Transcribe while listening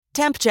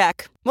Temp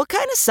check. What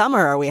kind of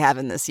summer are we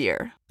having this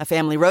year? A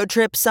family road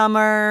trip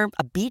summer?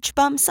 A beach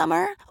bum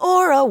summer?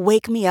 Or a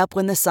wake me up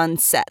when the sun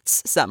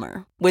sets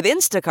summer? With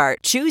Instacart,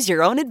 choose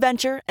your own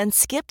adventure and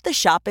skip the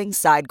shopping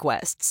side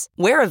quests.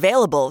 Where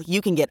available, you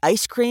can get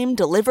ice cream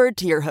delivered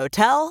to your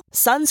hotel,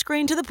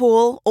 sunscreen to the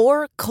pool,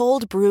 or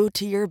cold brew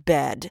to your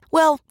bed.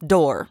 Well,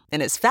 door,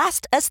 in as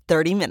fast as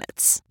 30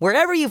 minutes.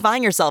 Wherever you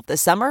find yourself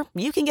this summer,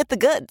 you can get the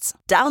goods.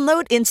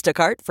 Download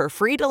Instacart for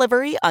free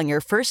delivery on your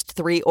first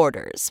 3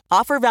 orders.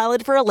 Offer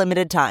valid for a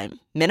limited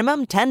time.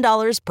 Minimum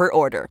 $10 per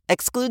order.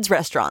 Excludes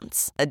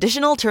restaurants.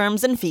 Additional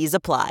terms and fees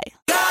apply.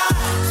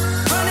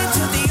 Running to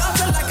the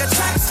altar like a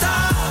track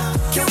star.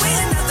 Can we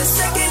another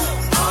second?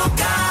 Oh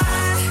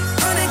God.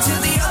 Running to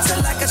the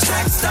altar like a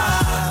track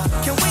star.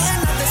 Can we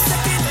another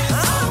second?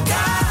 Oh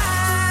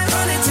God.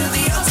 Running to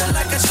the altar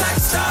like a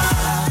track star.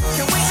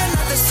 Can we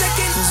another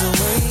second? 'Cause the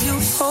way you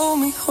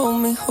hold me,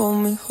 hold me, hold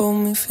me, hold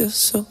me, feel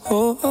so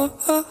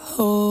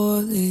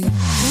holy.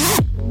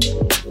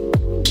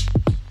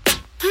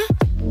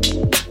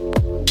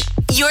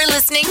 You're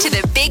listening to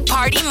the Big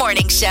Party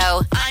Morning Show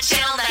on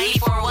Channel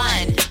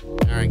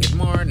 94.1. All right, good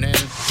morning.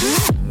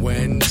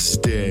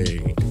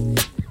 Wednesday.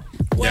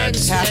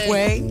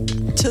 Halfway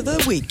to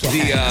the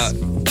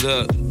weekend.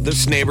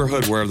 This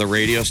neighborhood where the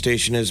radio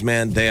station is,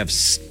 man,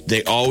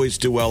 they always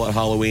do well at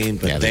Halloween,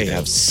 but they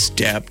have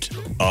stepped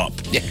up.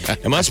 Yeah.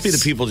 It must be the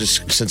people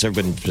just since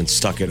everybody's been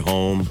stuck at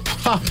home.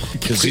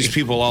 Because these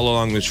people all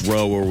along this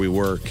row where we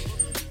work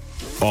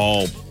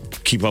all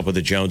keep up with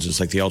the Joneses,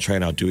 like they all try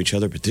and outdo each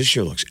other, but this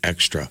year looks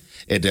extra.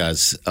 It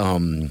does.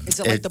 Is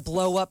it like the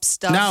blow-up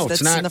stuff that's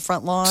it's not, in the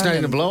front lawn? It's not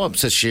even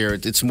blow-ups this year.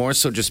 It's more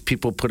so just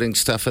people putting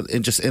stuff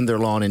in their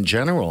lawn in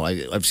general.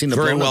 I've seen the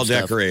very blow-up well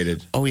stuff.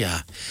 decorated. Oh,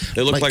 yeah.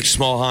 They look like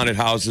small haunted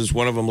houses.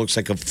 One of them looks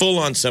like a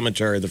full-on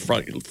cemetery, the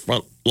front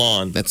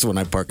lawn. That's the one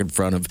I park in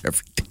front of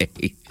every day.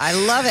 I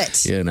love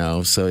it. You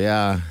know, so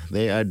yeah,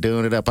 they are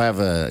doing it up. I have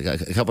a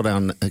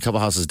couple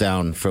houses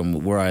down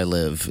from where I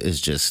live.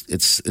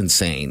 It's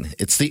insane.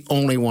 It's the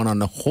only one on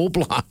the whole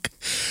block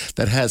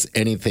that has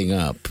anything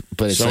up.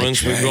 But it's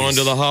Someone's been going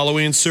to the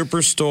Halloween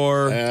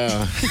superstore.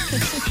 Yeah.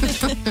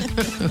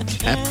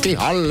 Happy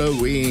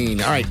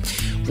Halloween. All right,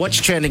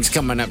 what's trending's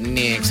coming up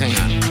next? Hang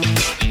on.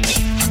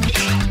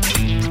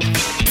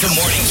 The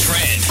morning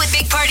trend With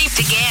Big Party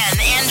began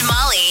and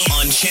Molly.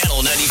 on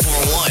Channel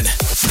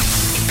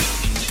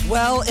 94.1.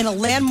 Well, in a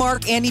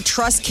landmark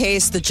antitrust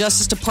case, the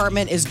Justice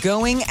Department is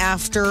going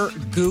after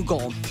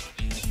Google.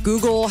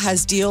 Google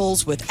has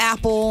deals with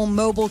Apple,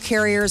 mobile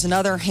carriers, and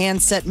other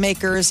handset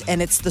makers,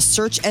 and it's the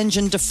search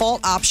engine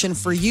default option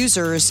for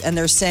users, and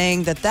they're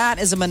saying that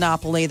is a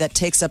monopoly that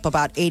takes up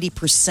about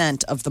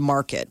 80% of the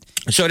market.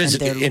 So it is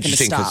And they're looking to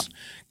interesting because stop.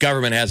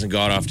 government hasn't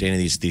gone off to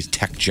any of these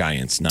tech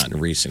giants, not in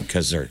recent,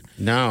 because they're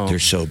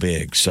so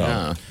big.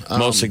 So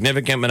most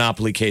significant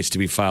monopoly case to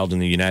be filed in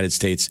the United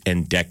States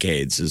in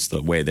decades is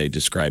the way they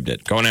described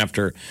it. Going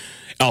after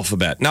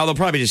Alphabet. Now they'll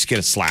probably just get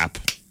a slap.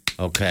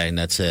 Okay, and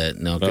that's it.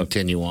 No,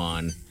 continue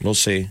on. We'll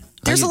see.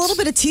 There's a little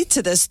bit of teeth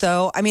to this,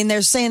 though. I mean,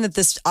 they're saying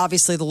that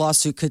obviously the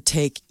lawsuit could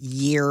take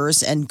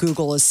years, and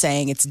Google is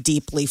saying it's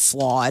deeply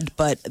flawed.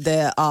 But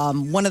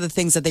one of the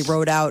things that they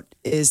wrote out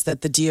is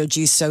that the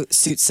DOJ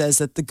suit says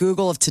that the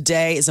Google of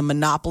today is a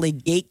monopoly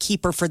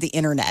gatekeeper for the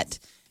internet.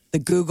 The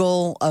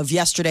Google of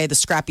yesterday, the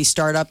scrappy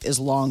startup, is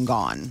long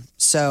gone.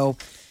 So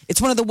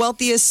it's one of the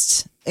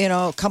wealthiest,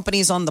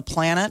 companies on the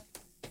planet.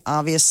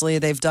 Obviously,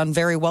 they've done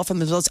very well for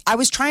themselves. I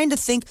was trying to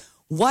think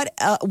what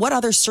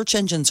other search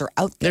engines are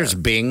out there. There's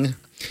Bing.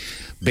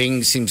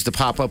 Bing seems to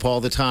pop up all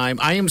the time.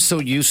 I am so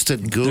used to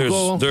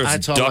Google. There's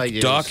That's all I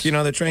use. Duck.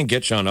 They try and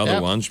get you on other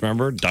ones.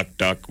 Remember? Duck,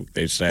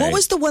 they say. What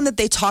was the one that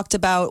they talked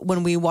about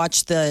when we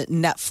watched the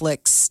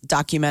Netflix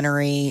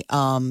documentary,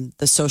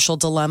 The Social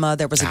Dilemma?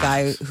 There was a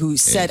guy who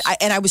said,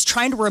 and I was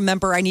trying to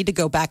remember, I need to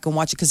go back and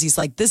watch it because he's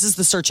like, this is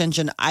the search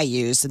engine I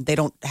use, and they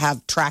don't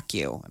have Track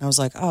You. And I was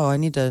like, I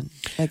need to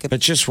make it. But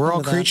just we're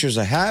all creatures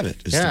of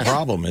habit. The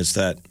problem is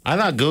that. I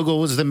thought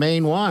Google was the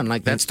main one.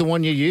 Like, that's the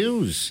one you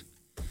use.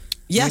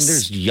 Yes. I mean,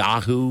 there's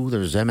Yahoo,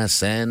 there's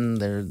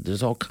MSN,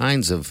 there's all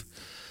kinds of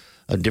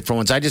different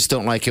ones. I just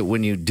don't like it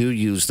when you do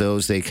use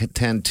those. They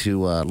tend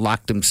to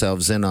lock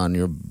themselves in on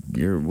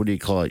your what do you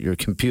call it, your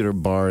computer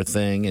bar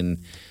thing. And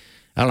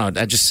I don't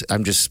know.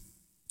 I'm just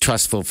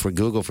trustful for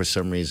Google for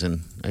some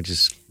reason. I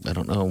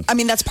don't know. I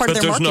mean, that's part of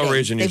their marketing. There's no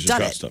reason you They've should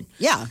done trust it. them.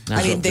 Yeah.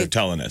 That's what they're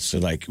telling us. So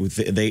like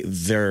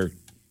they're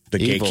the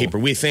evil gatekeeper.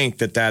 We think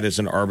that is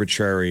an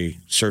arbitrary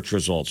search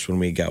results when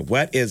we go,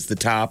 what is the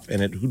top?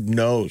 And who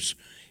knows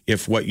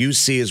if what you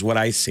see is what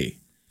I see.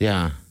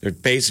 Yeah. They're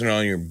basing it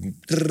on your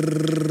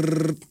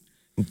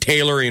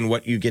tailoring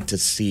what you get to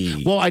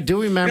see. Well, I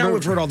do remember.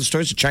 We've heard all the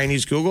stories of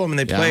Chinese Google. I mean,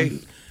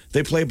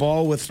 they play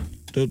ball with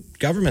the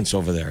governments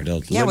over there.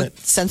 With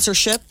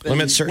censorship.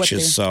 Limit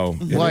searches.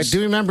 Well, I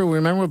do remember. We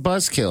remember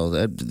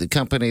Buzzkill, the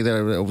company that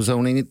I was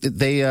owning.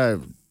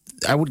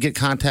 I would get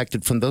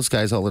contacted from those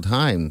guys all the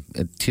time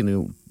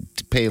to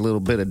pay a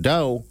little bit of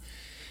dough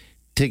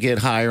to get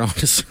higher on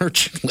the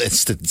search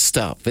list and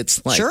stuff.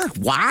 It's like, sure.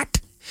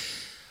 What?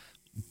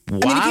 I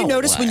mean, if you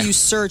notice when you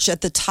search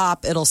at the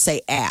top, it'll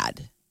say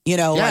ad. You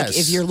know, like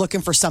if you're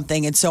looking for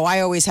something. And so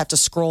I always have to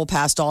scroll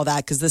past all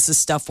that because this is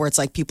stuff where it's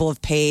like people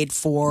have paid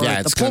for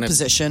the pole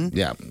position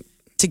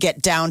to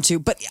get down to.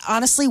 But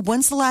honestly,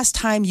 when's the last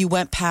time you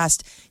went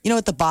past,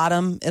 at the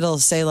bottom, it'll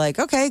say like,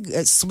 okay,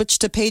 switch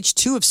to page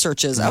 2 of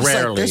searches. I was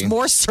like, there's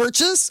more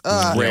searches?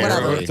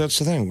 Whatever. That's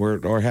the thing.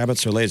 Our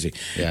habits are lazy.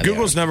 Yeah,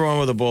 Google's number one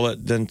with a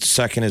bullet. Then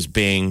second is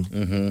Bing.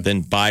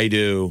 Then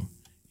Baidu,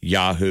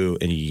 Yahoo,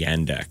 and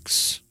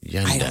Yandex.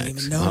 I don't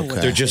even know.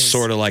 What They're just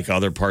sort of like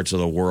other parts of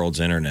the world's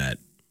internet.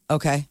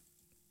 Okay.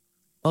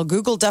 Well,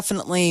 Google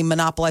definitely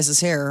monopolizes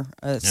here.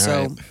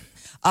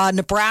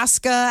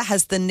 Nebraska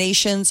has the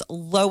nation's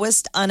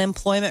lowest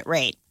unemployment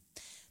rate.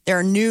 There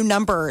are new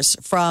numbers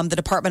from the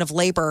Department of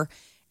Labor,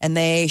 and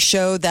they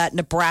show that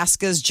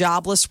Nebraska's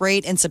jobless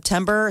rate in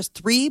September is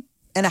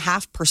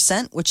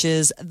 3.5%, which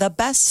is the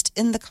best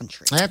in the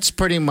country. That's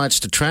pretty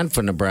much the trend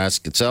for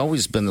Nebraska. It's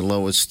always been the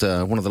lowest,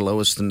 one of the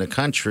lowest in the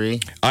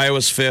country.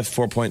 Iowa's 5th,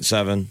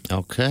 4.7.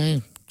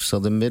 Okay. So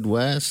the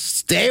Midwest,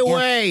 stay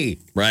away.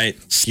 Right.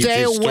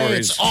 Stay away.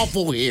 It's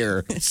awful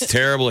here. It's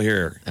terrible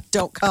here.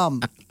 Don't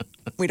come.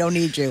 We don't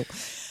need you.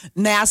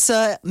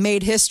 NASA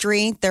made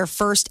history, their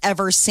first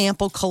ever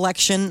sample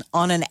collection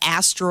on an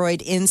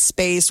asteroid in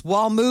space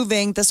while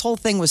moving. This whole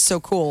thing was so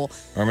cool.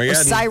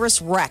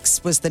 OSIRIS-REx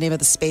is the name of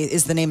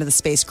the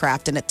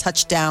spacecraft, and it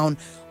touched down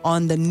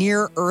on the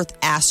near-Earth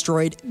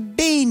asteroid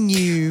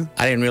Bennu.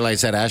 I didn't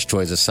realize that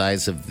asteroid is the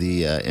size of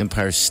the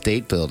Empire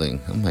State Building.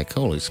 I'm like,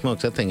 holy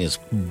smokes, that thing is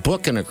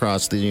booking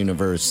across the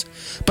universe.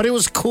 But it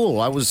was cool.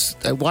 I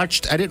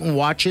didn't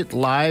watch it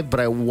live,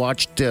 but I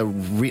watched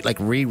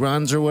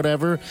reruns or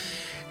whatever.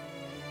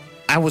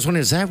 I was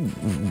wondering,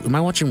 am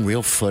I watching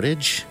real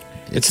footage?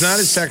 It's not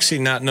as sexy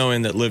not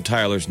knowing that Liv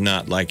Tyler's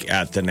not like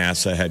at the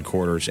NASA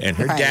headquarters and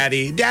her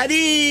daddy,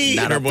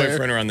 and her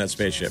boyfriend are on that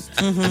spaceship.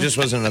 There just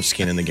wasn't enough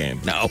skin in the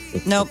game. No.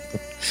 Nope.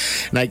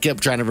 And I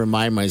kept trying to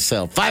remind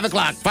myself, 5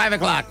 o'clock, 5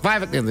 o'clock,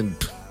 5 o'clock. And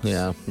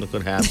then, look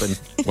what happened.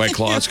 White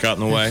Claws got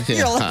in the way.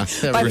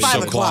 By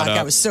 5 o'clock,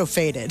 I was so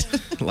faded.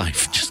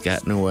 Life just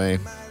got in the way.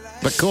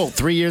 But cool,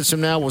 3 years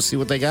from now, we'll see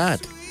what they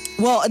got.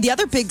 Well, the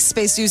other big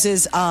space news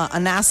is a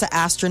NASA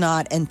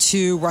astronaut and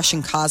 2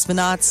 Russian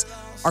cosmonauts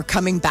are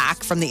coming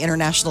back from the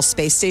International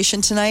Space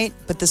Station tonight.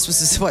 But this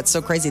was what's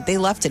so crazy. They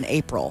left in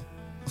April.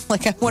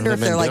 Like, I wonder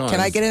if they're like, can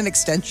I get an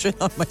extension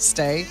on my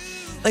stay?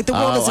 Like, the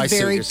world is a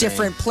very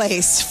different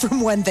place from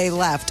when they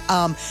left.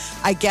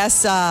 I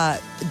guess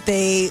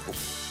they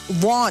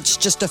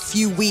launched just a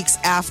few weeks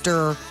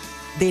after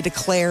they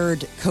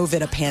declared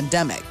COVID a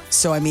pandemic.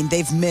 So, I mean,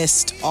 they've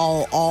missed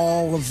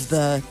all of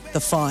the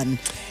fun.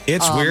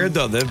 It's weird,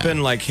 though. They've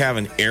been, like,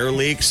 having air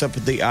leaks up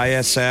at the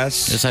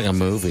ISS. It's like a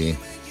movie.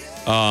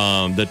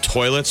 The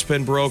toilet's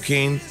been broke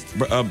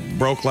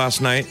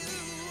last night.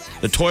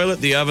 The toilet,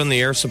 the oven, the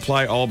air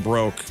supply all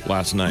broke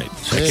last night.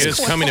 Like, it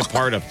is coming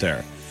apart up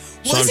there.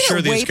 So I'm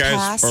sure these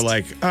guys are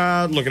like,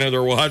 looking at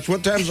their watch.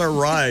 What time's our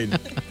ride?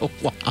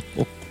 Wow.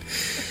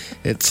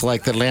 It's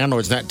like the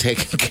landlord's not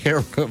taking care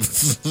of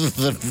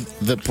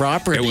the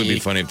property. It would be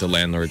funny if the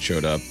landlord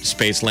showed up.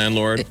 Space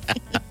landlord.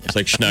 It's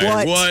like,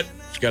 Schneider, what?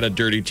 He's got a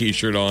dirty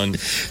T-shirt on.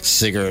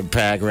 Cigarette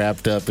pack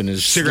wrapped up in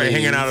his cigarette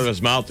sleeve. hanging out of his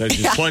mouth as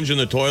he's plunging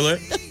the toilet.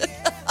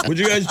 What'd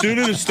you guys do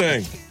to this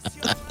thing?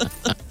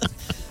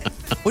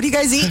 What are you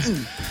guys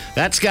eating?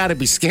 That's got to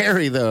be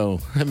scary,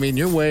 though. I mean,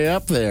 you're way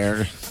up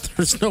there.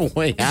 There's no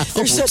way out.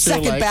 There's a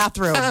second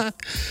bathroom. All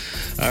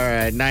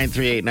right,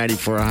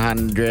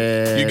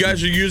 938-9400. You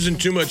guys are using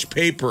too much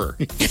paper.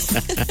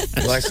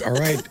 Like, all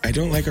right, I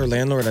don't like our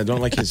landlord. I don't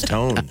like his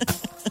tone.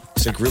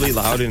 It's like really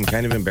loud and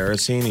kind of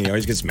embarrassing. He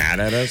always gets mad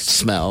at us.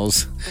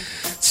 Smells.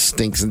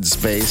 Stinks in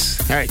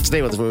space. All right,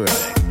 stay with us. We'll be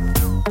right back.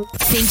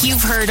 Think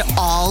you've heard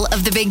all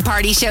of the Big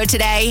Party Show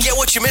today? Get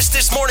what you missed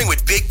this morning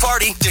with Big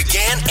Party,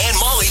 DeGan, and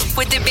Molly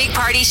With the Big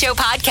Party Show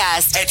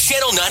podcast at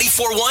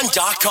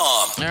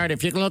channel941.com. All right,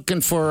 if you're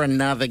looking for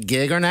another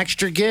gig or an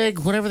extra gig,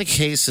 whatever the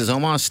case is,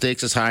 Omaha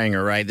Steaks is hiring,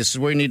 all right? This is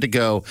where you need to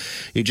go.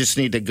 You just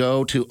need to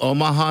go to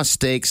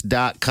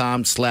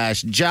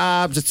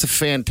omahasteaks.com/jobs. It's a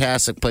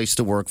fantastic place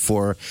to work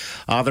for.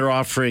 They're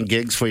offering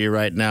gigs for you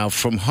right now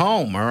from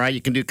home, all right?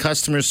 You can do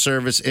customer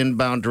service,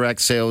 inbound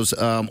direct sales,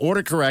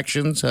 order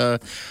corrections,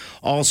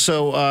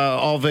 also,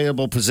 all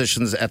available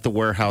positions at the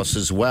warehouse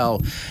as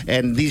well.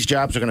 And these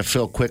jobs are going to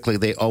fill quickly.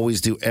 They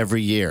always do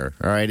every year.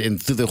 All right.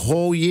 And through the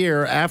whole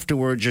year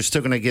afterwards, you're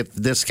still going to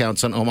get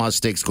discounts on Omaha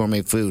Steaks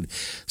gourmet food.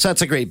 So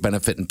that's a great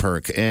benefit and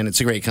perk. And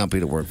it's a great company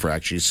to work for,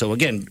 actually. So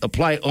again,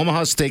 apply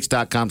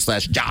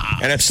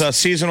omahasteaks.com/jobs. And it's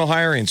seasonal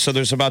hiring. So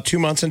there's about 2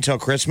 months until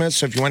Christmas.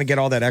 So if you want to get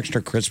all that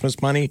extra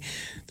Christmas money,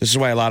 this is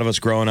why a lot of us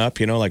growing up,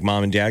 like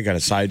mom and dad got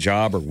a side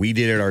job or we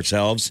did it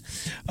ourselves.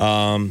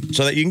 So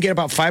that you can get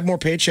about 5 more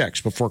paychecks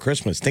before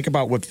Christmas. Think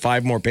about what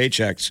 5 more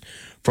paychecks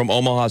from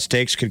Omaha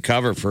Steaks could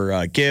cover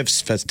for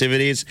gifts,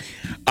 festivities.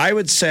 I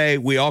would say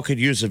we all could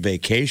use a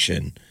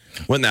vacation.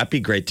 Wouldn't that be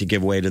great to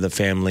give away to the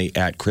family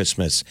at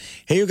Christmas?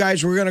 Hey, you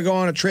guys, we're going to go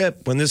on a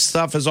trip when this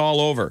stuff is all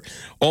over.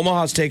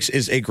 Omaha Steaks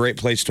is a great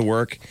place to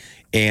work.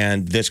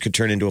 and this could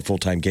turn into a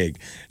full-time gig.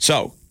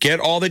 So get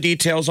all the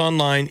details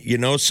online. You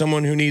know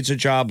someone who needs a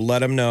job, let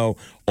them know.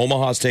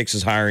 Omaha Steaks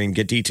is hiring.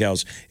 Get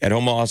details at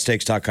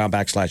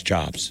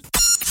omahasteaks.com/jobs.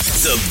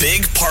 The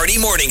Big Party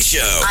Morning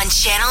Show. On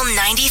Channel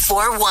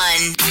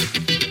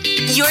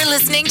 94.1. You're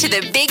listening to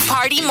the Big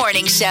Party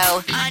Morning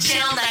Show on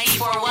Channel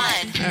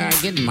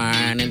 94.1. Good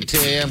morning to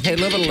you. Hey, a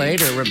little bit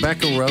later,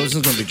 Rebecca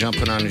Rosen's going to be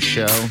jumping on the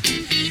show.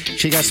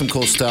 She got some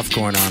cool stuff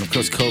going on. Of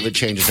course, COVID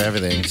changes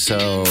everything.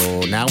 So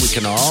now we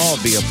can all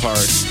be a part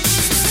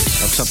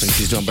of something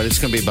she's doing. But it's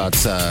going to be about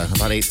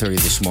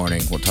 8:30 this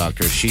morning. We'll talk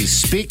to her. She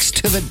speaks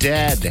to the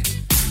dead.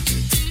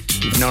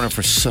 We've known her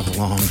for so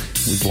long.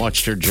 We've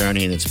watched her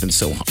journey, and it's been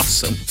so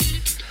awesome.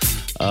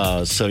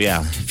 So,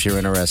 yeah, if you're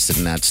interested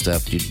in that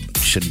stuff, you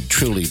should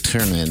truly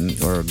turn in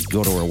or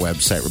go to her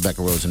website,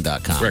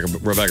 RebeccaRosen.com.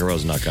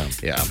 RebeccaRosen.com.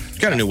 Yeah.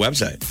 Got a new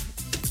website.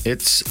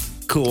 It's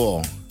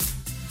cool.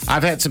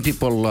 I've had some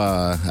people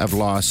I've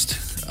lost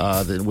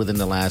within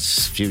the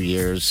last few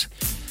years.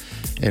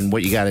 And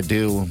what you got to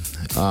do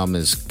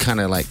is kind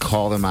of like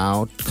call them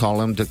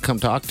to come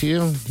talk to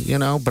you, you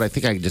know. But I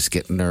think I just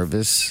get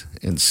nervous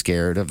and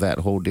scared of that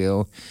whole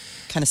deal.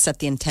 Kind of set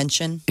the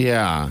intention.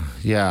 Yeah.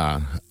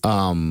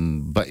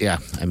 But yeah,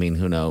 I mean,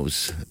 who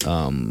knows?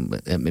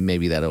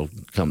 Maybe that'll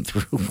come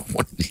through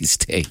one of these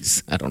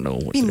days. I don't know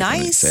what. Be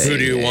nice. Who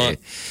do you want?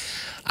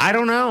 I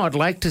don't know. I'd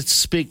like to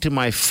speak to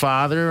my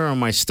father or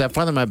my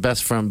stepfather, my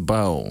best friend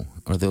Bo,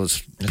 or those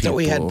people. I thought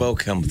we had Bo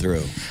come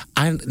through.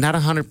 I'm not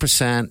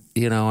 100%.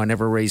 You know, I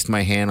never raised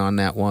my hand on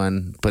that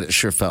one, but it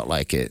sure felt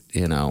like it.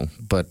 You know,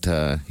 but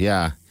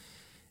yeah,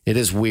 it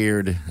is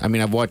weird. I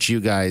mean, I've watched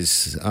you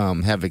guys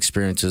have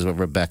experiences with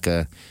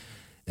Rebecca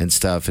and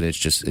stuff, and it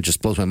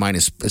just blows my mind,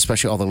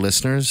 especially all the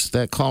listeners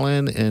that call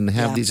in and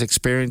have these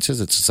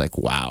experiences. It's just like,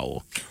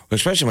 wow.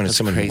 Especially when it's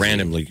someone crazy. who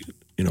randomly,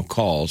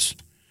 calls.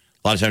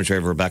 A lot of times we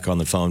have Rebecca on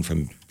the phone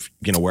from,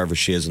 wherever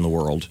she is in the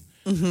world.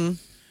 Mm-hmm.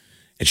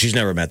 And she's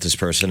never met this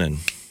person and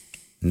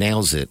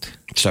nails it.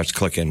 Starts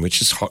clicking,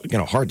 which is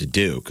hard to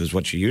do because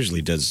what she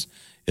usually does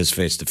is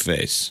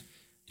face-to-face.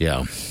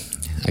 Yeah.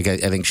 I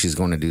think she's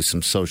going to do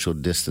some social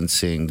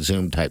distancing,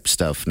 Zoom type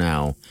stuff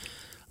now,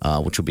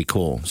 which will be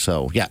cool.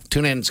 So, yeah,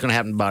 tune in. It's going to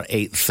happen about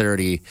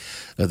 8:30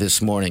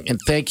 this morning. And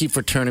thank you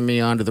for turning me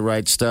on to the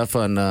right stuff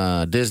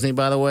on Disney,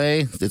 by the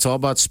way. It's all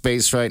about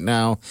space right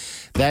now.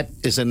 That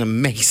is an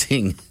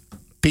amazing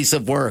piece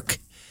of work.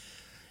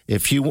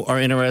 If you are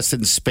interested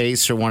in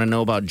space or want to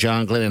know about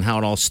John Glenn and how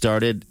it all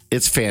started,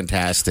 it's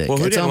fantastic. Well,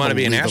 who It's didn't want to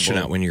be an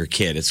astronaut when you're a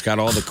kid? It's got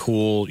all the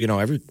cool,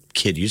 every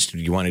kid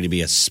you wanted to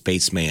be a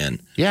spaceman.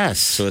 Yes.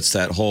 So it's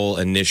that whole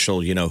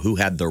initial, who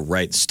had the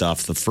right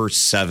stuff, the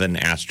first 7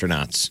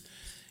 astronauts.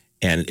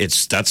 And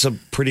that's a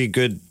pretty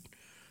good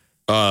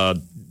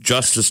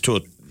justice to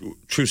a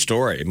true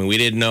story. I mean, we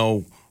didn't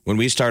know when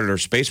we started our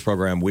space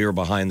program, we were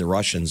behind the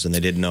Russians and they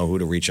didn't know who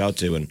to reach out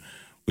to. And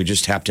we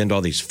just tapped into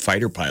all these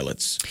fighter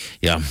pilots.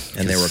 Yeah.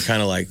 And they were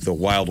kind of like the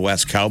Wild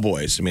West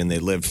cowboys. I mean, they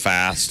lived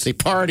fast. They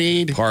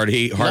partied. Hard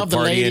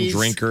partying,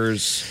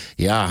 drinkers.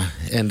 Yeah.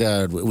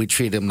 And we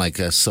treat them like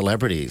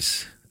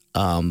celebrities.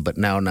 But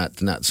now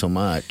not so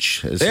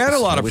much. They had a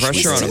lot of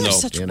pressure on them, They're though.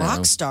 such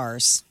rock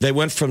stars. They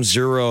went from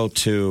 0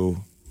 to,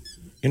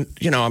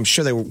 I'm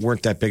sure they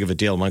weren't that big of a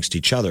deal amongst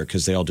each other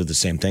because they all do the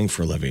same thing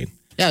for a living.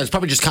 Yeah, it's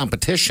probably just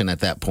competition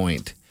at that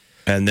point.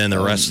 And then the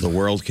rest of the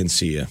world can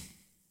see you.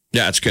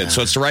 Yeah, it's good. Yeah.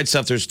 So it's the right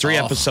stuff. There's 3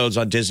 episodes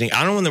on Disney.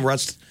 I don't know when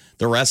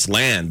the rest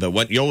land,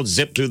 but you'll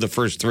zip through the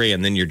first 3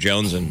 and then you're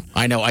jonesing.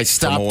 I know. I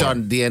stopped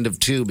on the end of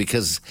 2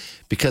 because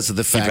of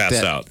the fact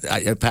that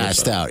I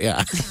passed out.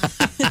 Yeah.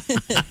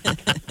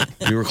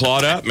 You were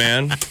clawed up,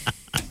 man.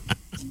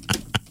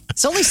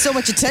 It's only so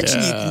much attention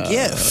you can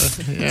give.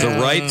 The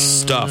right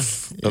stuff.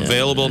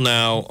 Available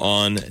now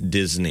on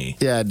Disney.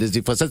 Yeah,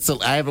 Disney Plus.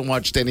 I haven't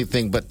watched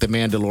anything but The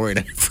Mandalorian.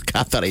 I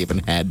forgot that I even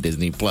had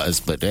Disney Plus,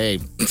 but hey.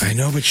 I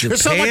know, but you're paying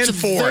so much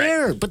for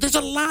there. it. But there's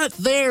a lot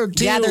there,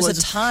 too. Yeah, there's a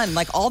ton.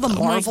 Like all the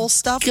Marvel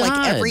stuff,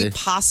 like every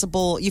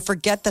possible. You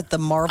forget that the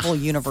Marvel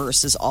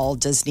universe is all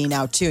Disney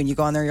now, too. And you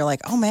go on there, you're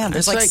like, oh, man,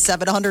 there's like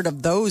 700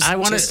 of those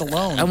just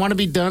alone. I want to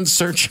be done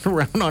searching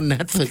around on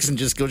Netflix and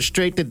just go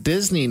straight to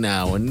Disney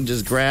now and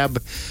just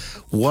grab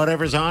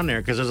whatever's on there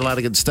because there's a lot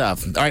of good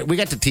stuff. All right, we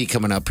got the tea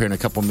coming up here in a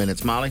couple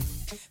minutes. Molly?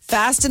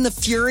 Fast and the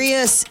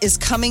Furious is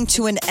coming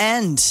to an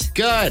end.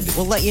 Good.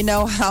 We'll let you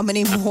know how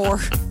many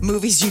more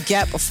movies you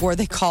get before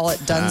they call it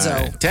donezo.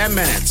 Right, 10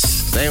 minutes.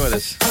 Stay with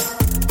us.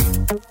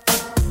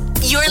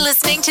 You're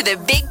listening to the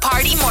Big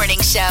Party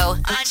Morning Show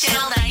on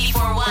Channel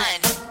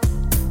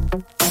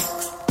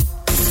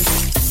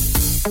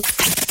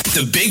 94.1.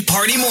 The Big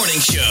Party Morning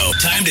Show.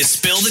 Time to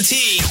spill the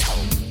tea.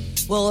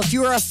 Well, if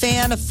you are a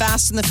fan of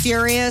Fast and the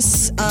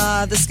Furious,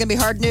 this is going to be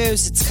hard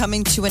news. It's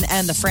coming to an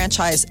end. The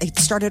franchise, it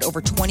started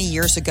over 20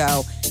 years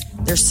ago.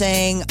 They're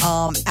saying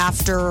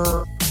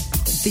after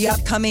the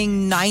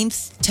upcoming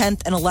 9th,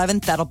 10th, and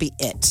 11th, that'll be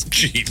it.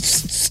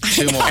 Jesus.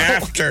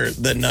 After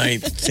the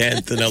 9th,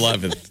 10th, and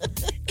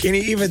 11th. Can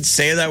you even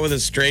say that with a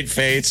straight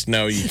face?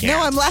 No, you can't.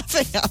 No, I'm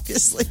laughing,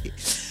 obviously.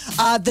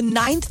 The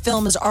 9th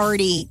film is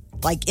already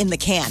like in the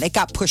can. It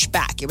got pushed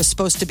back. It was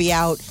supposed to be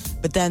out,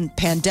 but then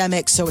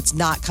pandemic, so it's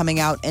not coming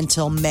out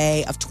until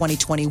May of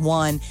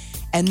 2021.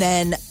 And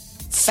then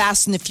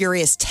Fast and the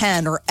Furious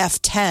 10, or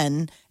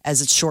F10,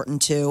 as it's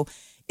shortened to,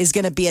 is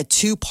going to be a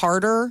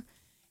two-parter.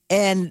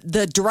 And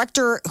the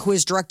director who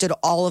has directed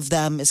all of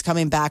them is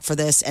coming back for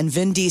this. And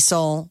Vin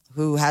Diesel,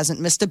 who hasn't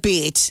missed a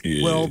beat,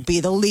 will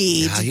be the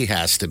lead. Yeah, he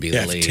has to be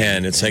the lead.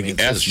 F10. It's like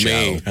F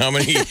me. How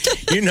many?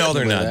 You know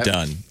they're not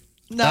done.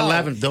 No.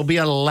 11. There'll be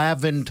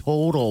 11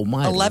 total.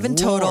 My 11 Lord.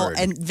 total.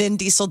 And Vin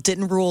Diesel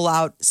didn't rule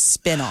out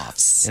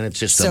spinoffs. And it's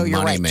just so a you're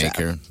money right,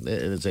 maker. Jeff.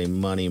 It is a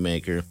money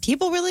maker.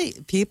 People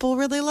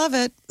really love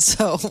it.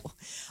 So,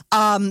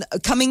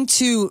 coming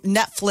to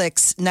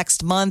Netflix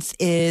next month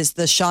is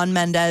the Shawn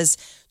Mendes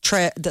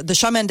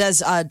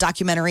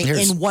documentary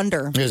In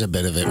Wonder. Here's a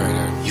bit of it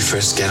right here. You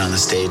first get on the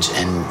stage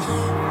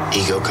and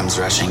ego comes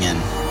rushing in.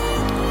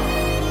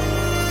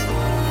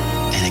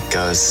 And it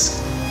goes,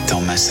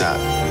 don't mess up.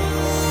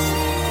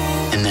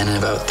 And then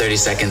about 30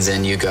 seconds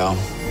in, you go,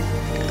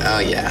 oh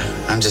yeah,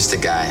 I'm just a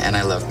guy and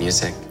I love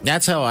music.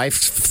 That's how I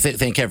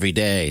think every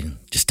day.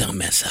 Just don't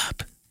mess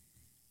up.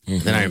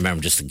 Mm-hmm. Then I remember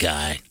I'm just a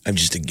guy. I'm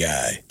just a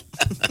guy.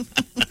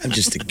 I'm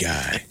just a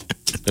guy.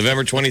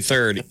 November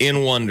 23rd,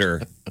 In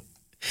Wonder.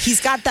 He's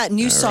got that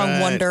new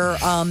song, Wonder,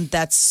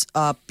 that's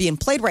being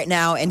played right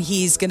now, and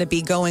he's going to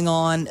be going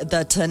on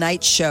The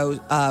Tonight Show,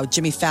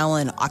 Jimmy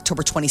Fallon,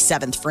 October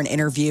 27th for an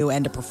interview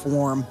and to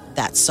perform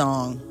that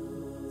song.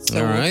 So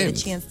we'll get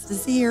a chance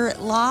to hear it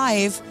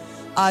live.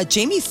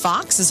 Jamie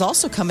Foxx is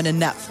also coming to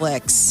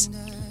Netflix.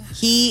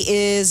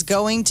 He is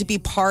going to be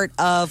part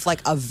of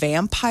like a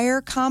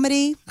vampire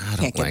comedy. I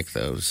don't like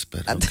those,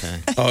 but okay.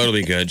 Oh, it'll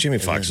be good. Jamie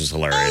Foxx is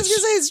hilarious. I was going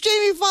to say it's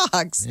Jamie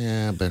Foxx.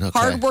 Yeah, but okay.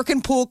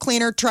 Hard-working pool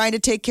cleaner trying to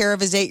take care of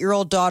his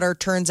 8-year-old daughter.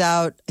 Turns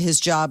out his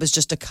job is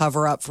just to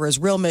cover up for his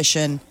real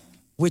mission,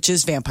 which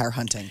is vampire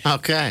hunting.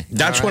 Okay.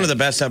 That's one of the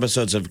best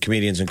episodes of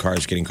Comedians in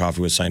Cars Getting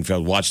Coffee with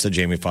Seinfeld. Watch the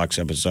Jamie Foxx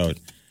episode.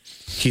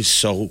 He's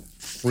so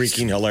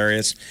freaking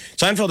hilarious.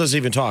 Seinfeld doesn't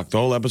even talk. The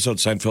whole episode,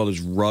 Seinfeld is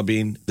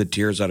rubbing the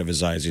tears out of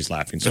his eyes. He's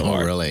laughing so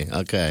hard. Oh, really?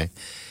 Okay.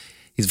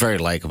 He's very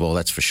likable,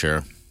 that's for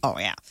sure. Oh,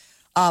 yeah.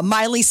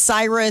 Miley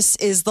Cyrus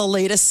is the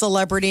latest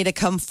celebrity to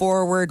come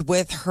forward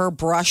with her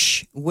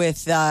brush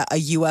with a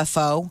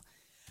UFO.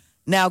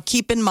 Now,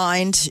 keep in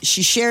mind,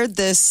 she shared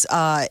this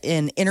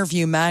in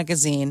Interview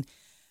Magazine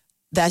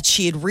that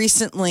she had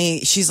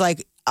recently, she's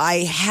like, I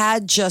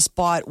had just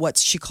bought what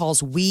she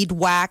calls weed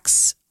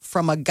wax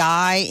from a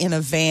guy in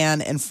a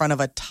van in front of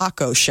a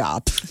taco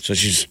shop. So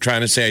she's trying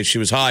to say she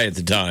was high at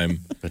the time,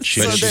 but she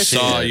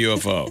saw a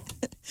UFO.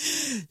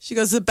 She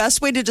goes, the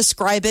best way to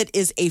describe it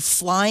is a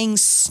flying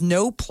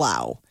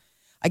snowplow.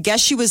 I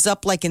guess she was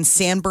up like in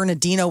San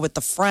Bernardino with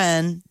a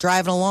friend,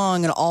 driving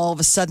along, and all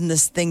of a sudden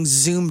this thing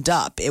zoomed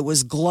up. It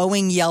was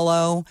glowing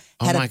yellow,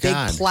 had a big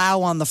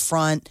plow on the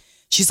front.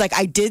 She's like,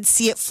 I did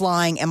see it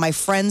flying, and my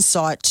friends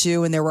saw it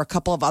too, and there were a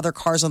couple of other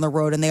cars on the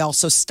road, and they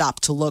also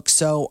stopped to look,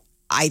 so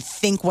I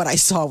think what I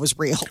saw was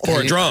real.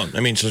 Or a drone. I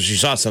mean, so she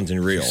saw something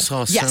real.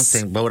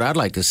 Something. But what I'd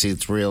like to see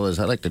it's real is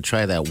I'd like to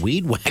try that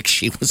weed wax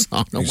she was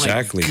on. Oh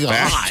exactly.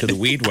 Back to the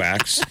weed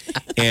wax.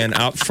 And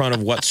out front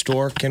of what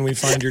store can we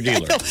find your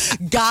dealer?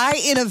 Guy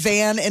in a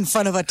van in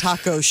front of a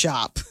taco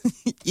shop.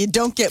 You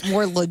don't get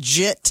more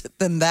legit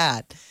than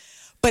that.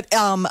 But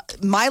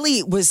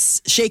Miley was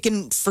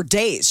shaken for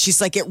days. She's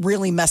like, it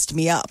really messed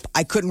me up.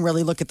 I couldn't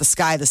really look at the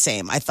sky the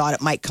same. I thought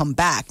it might come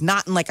back.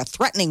 Not in like a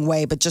threatening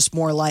way, but just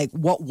more like,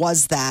 what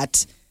was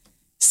that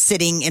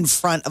sitting in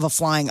front of a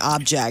flying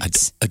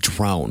object? A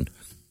drone.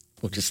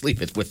 We'll just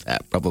leave it with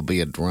that. Probably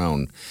a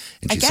drone.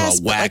 And she's all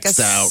waxed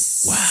out.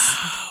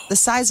 Wow. The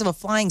size of a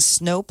flying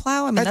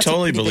snowplow? I mean, I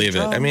totally believe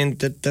it. I mean,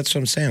 that's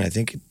what I'm saying. I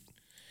think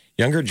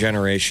younger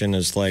generation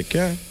is like,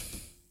 yeah.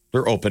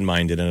 They're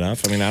open-minded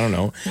enough. I mean, I don't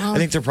know. Well, I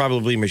think they're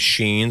probably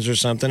machines or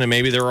something, and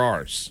maybe they're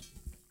ours.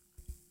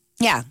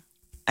 Yeah.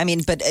 I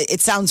mean, but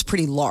it sounds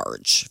pretty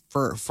large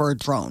for a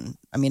drone.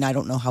 I mean, I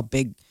don't know how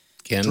big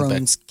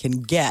drones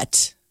can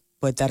get,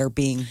 but that are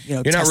being,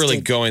 You're not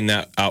really going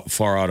that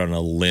far out on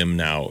a limb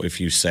now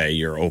if you say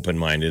you're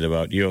open-minded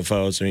about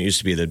UFOs. I mean, it used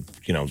to be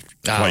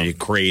call you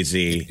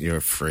crazy. You're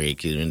a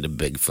freak. You're into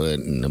Bigfoot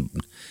and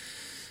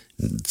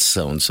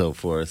so on and so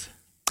forth.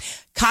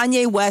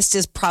 Kanye West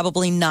is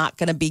probably not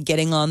going to be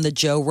getting on the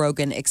Joe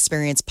Rogan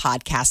Experience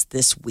podcast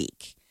this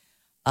week.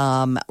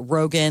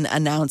 Rogan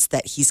announced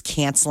that he's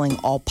canceling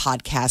all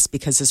podcasts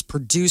because his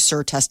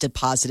producer tested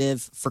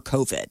positive for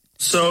COVID.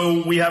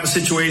 So we have a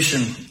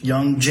situation.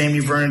 Young Jamie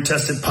Vernon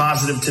tested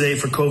positive today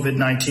for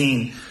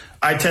COVID-19.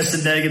 I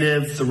tested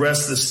negative. The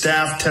rest of the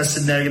staff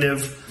tested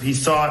negative. He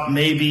thought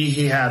maybe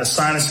he had a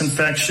sinus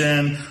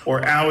infection or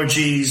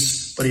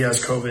allergies, but he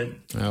has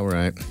COVID. All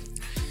right.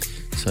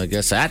 So I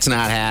guess that's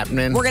not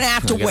happening. We're going to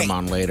have to wait. Get him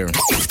on later.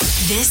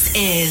 This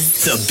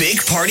is the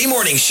Big Party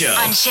Morning Show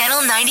on Channel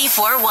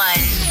 94.1.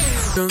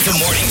 The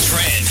Morning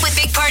Trend With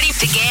Big Party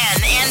began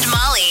and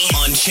Molly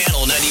on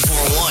Channel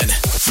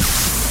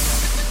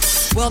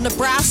 94.1. Well,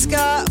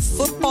 Nebraska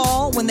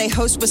football, when they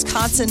host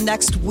Wisconsin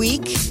next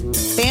week,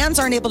 fans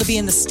aren't able to be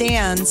in the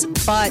stands,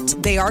 but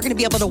they are going to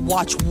be able to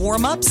watch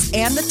warm-ups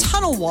and the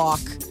tunnel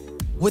walk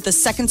with a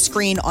second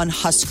screen on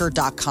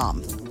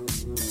Husker.com.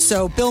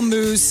 So Bill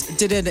Moose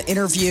did an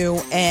interview,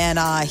 and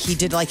he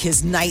did like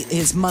his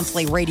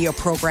monthly radio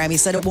program. He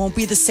said it won't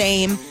be the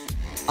same.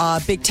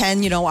 Big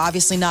Ten,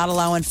 obviously not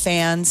allowing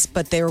fans,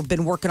 but they've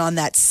been working on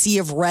that Sea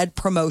of Red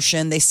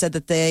promotion. They said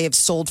that they have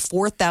sold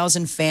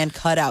 4,000 fan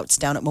cutouts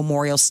down at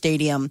Memorial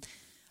Stadium.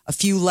 A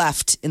few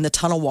left in the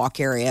tunnel walk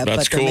area.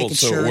 That's but they're cool. making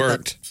So sure it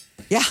worked.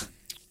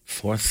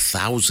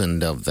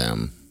 4,000 of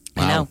them.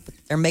 Wow. I know.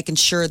 They're making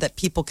sure that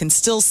people can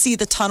still see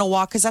the tunnel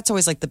walk because that's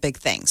always like the big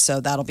thing. So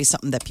that'll be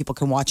something that people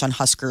can watch on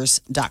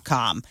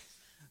Huskers.com.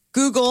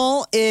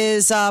 Google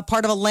is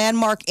part of a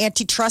landmark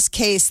antitrust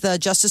case. The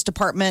Justice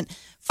Department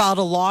filed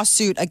a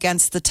lawsuit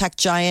against the tech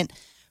giant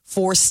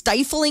for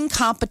stifling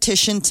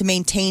competition to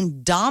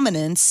maintain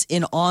dominance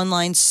in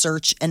online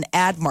search and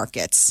ad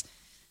markets.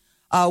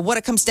 What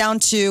it comes down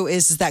to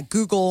is that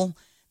Google,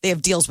 they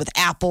have deals with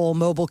Apple,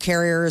 mobile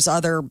carriers,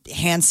 other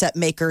handset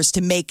makers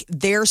to make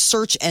their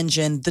search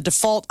engine the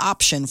default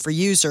option for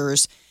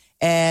users.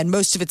 And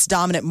most of its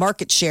dominant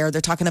market share, they're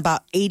talking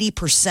about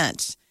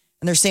 80%.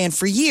 And they're saying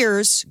for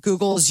years,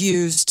 Google's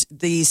used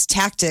these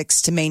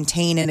tactics to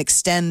maintain and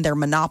extend their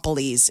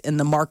monopolies in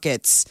the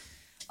markets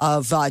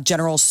of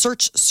general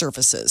search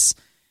services.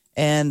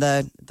 And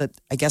I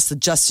guess the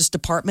Justice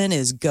Department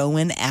is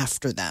going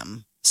after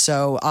them.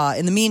 So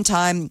in the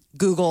meantime,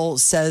 Google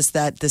says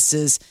that this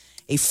is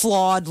a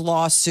flawed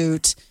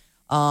lawsuit.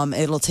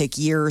 It'll take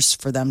years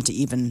for them to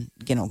even,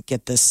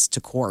 get this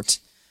to court.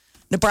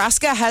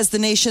 Nebraska has the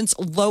nation's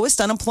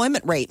lowest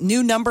unemployment rate.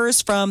 New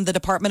numbers from the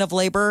Department of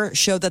Labor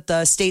show that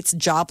the state's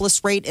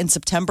jobless rate in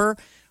September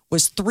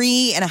was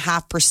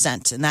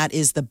 3.5%, and that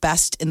is the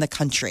best in the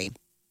country.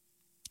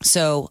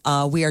 So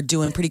we are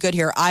doing pretty good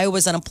here.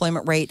 Iowa's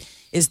unemployment rate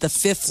is the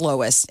 5th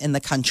lowest in the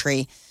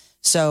country.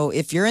 So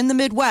if you're in the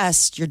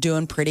Midwest, you're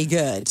doing pretty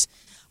good.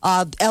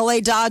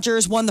 LA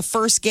Dodgers won the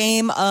first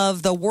game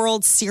of the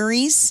World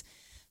Series.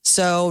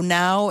 So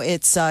now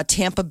it's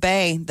Tampa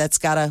Bay that's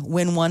got to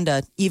win one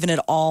to even it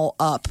all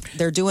up.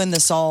 They're doing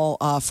this all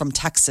from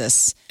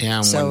Texas. Yeah,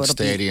 one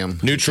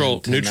stadium. Neutral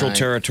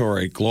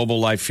territory,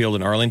 Global Life Field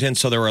in Arlington.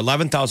 So there were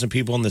 11,000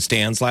 people in the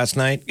stands last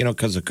night,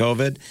 because of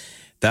COVID.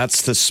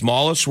 That's the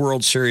smallest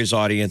World Series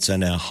audience in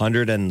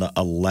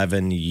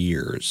 111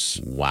 years.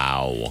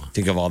 Wow.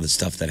 Think of all the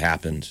stuff that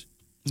happened.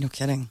 No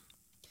kidding.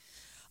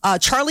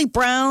 Charlie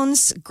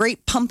Brown's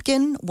Great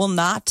Pumpkin will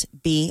not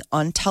be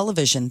on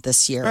television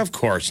this year. Of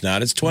course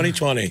not. It's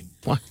 2020.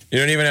 What? You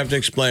don't even have to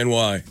explain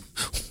why.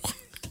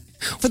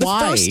 For the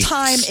first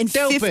time in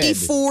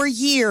 54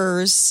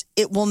 years,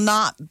 it will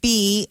not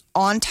be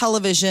on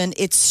television.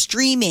 It's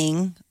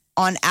streaming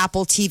on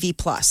Apple TV+.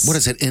 What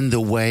is it, in the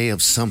way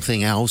of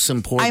something else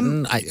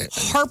important? I'm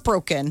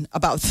heartbroken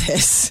about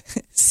this.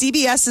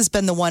 CBS has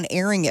been the one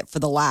airing it for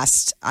the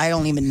last, I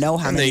don't even know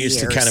how many years.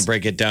 They used to kind of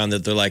break it down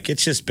that they're like,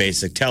 it's just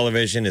basic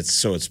television.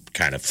 It's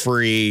kind of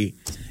free.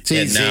 It's and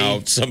easy. now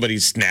somebody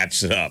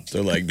snatched it up.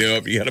 They're like,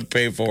 nope, you got to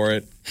pay for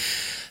it.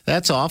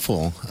 That's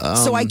awful.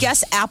 So I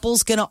guess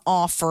Apple's going to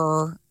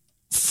offer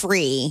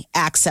free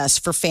access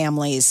for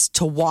families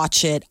to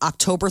watch it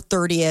October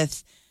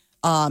 30th.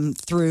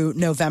 Through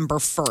November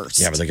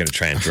 1st. Yeah, but they're going to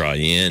try and draw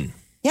you in.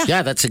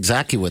 Yeah, that's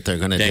exactly what they're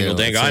going to do.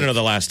 Dangle. I don't know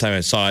the last time I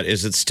saw it.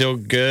 Is it still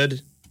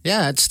good?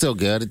 Yeah, it's still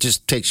good. It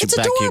just takes you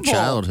back to your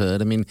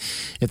childhood. I mean,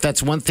 if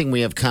that's one thing we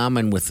have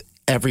common with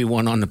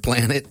everyone on the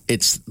planet,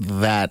 it's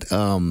that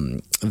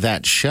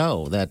that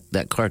show,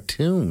 that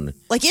cartoon.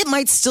 Like, it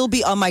might still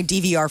be on my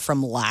DVR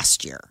from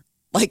last year.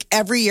 Like,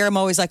 every year I'm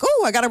always like,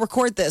 oh, I got to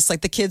record this. Like,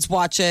 the kids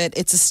watch it.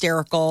 It's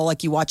hysterical.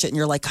 Like, you watch it and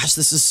you're like, gosh,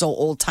 this is so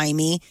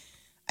old-timey.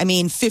 I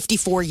mean,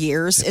 54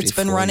 years it's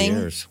been running.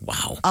 Years.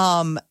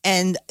 Wow.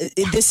 And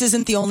this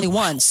isn't the only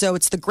one. So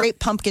it's the Great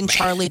Pumpkin,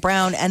 Charlie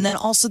Brown, and then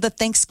also the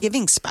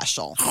Thanksgiving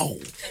special,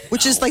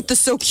 which is like the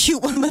so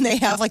cute one when they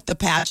have like the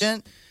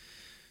pageant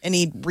and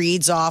he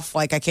reads off,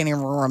 like, I can't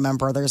even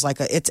remember. There's like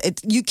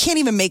you can't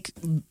even make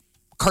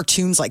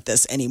cartoons like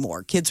this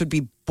anymore. Kids would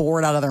be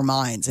bored out of their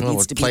minds. It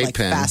needs to be like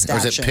fast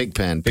action. Or is it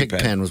Pigpen?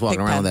 Pigpen was walking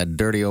around with that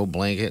dirty old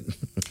blanket.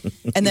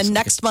 And then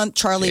next month,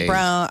 Charlie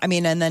Brown.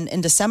 And then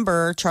in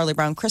December, Charlie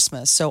Brown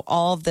Christmas. So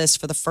all of this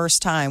for the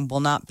first time will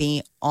not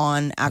be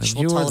on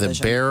actual television. You are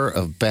the bearer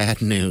of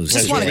bad news.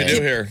 That's what we do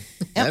here.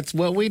 Yep. That's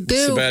what we do.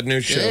 It's the bad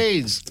news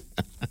show.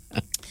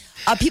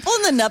 People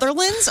in the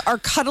Netherlands are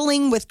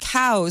cuddling with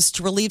cows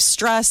to relieve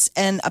stress,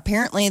 and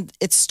apparently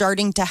it's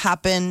starting to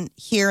happen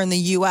here in the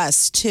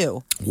U.S.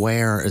 too.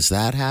 Where is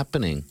that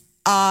happening?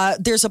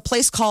 There's a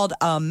place called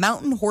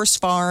Mountain Horse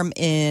Farm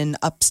in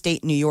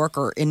upstate New York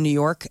or in New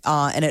York,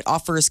 and it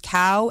offers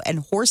cow and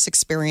horse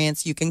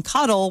experience. You can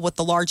cuddle with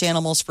the large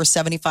animals for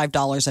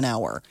 $75 an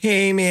hour.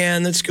 Hey,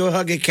 man, let's go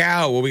hug a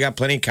cow. Well, we got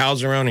plenty of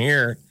cows around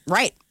here.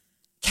 Right.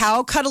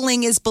 Cow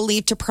cuddling is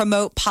believed to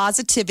promote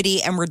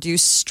positivity and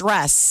reduce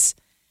stress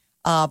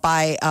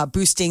by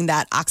boosting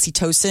that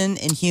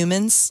oxytocin in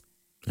humans.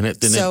 And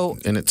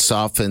it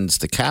softens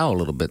the cow a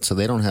little bit, so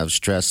they don't have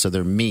stress, so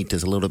their meat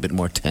is a little bit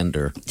more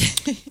tender.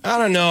 I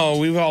don't know.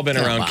 We've all been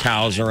around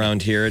cows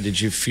around here.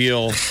 Did you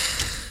feel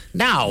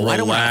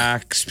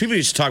relaxed? People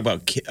used to talk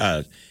about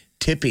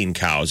tipping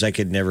cows. I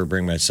could never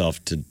bring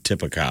myself to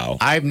tip a cow.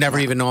 I've never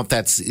even known if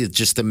that's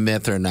just a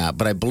myth or not,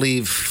 but I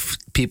believe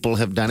people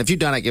have done. If you've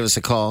done it, give us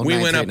a call. We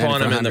went up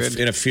on them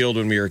in a field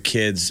when we were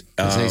kids.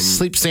 They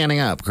sleep standing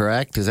up,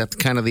 correct? Is that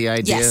kind of the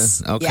idea?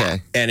 Yes. Okay. Yeah.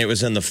 And it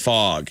was in the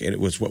fog. And it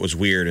was what was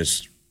weird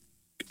is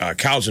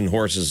cows and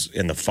horses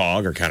in the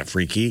fog are kind of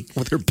freaky.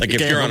 Well, like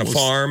if you're on a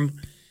farm,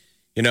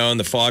 and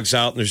the fog's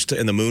out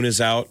and the moon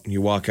is out, and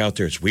you walk out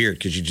there, it's weird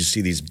because you just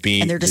see these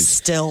beams. And they're just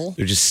still.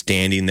 They're just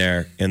standing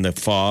there in the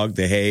fog,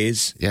 the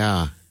haze.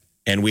 Yeah.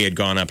 And we had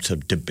gone up to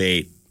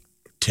debate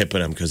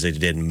tipping them because they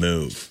didn't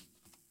move.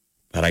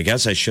 But I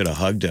guess I should have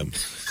hugged him.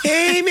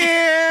 Hey,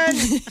 man!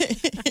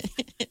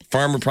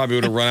 Farmer probably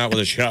would have run out with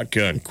a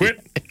shotgun. Quit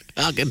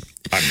hugging.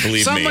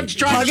 Believe Someone's me.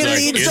 trying hugging Like,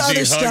 leads to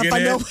other stuff. I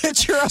know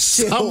what you're up to.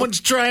 Someone's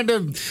trying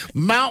to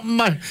mount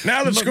my.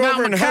 Now let's go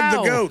over and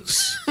hug the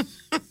goats.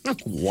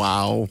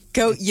 Wow.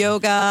 Goat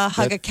yoga,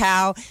 hug a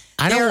cow.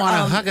 I don't want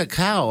to hug a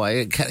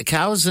cow.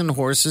 Cows and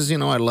horses,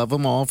 I love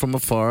them all from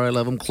afar. I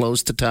love them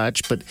close to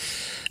touch. But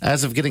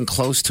as of getting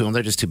close to them,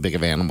 they're just too big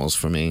of animals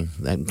for me.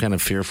 I'm kind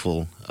of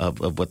fearful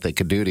of what they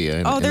could do to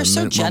you. They're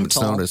so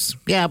gentle. Notice.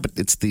 Yeah, but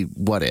it's the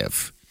what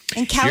if.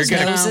 And cows'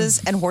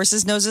 noses and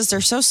horses' noses,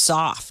 they're so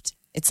soft.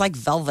 It's like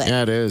velvet.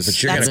 Yeah, it is.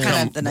 But you're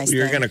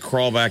going to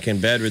crawl back in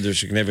bed with your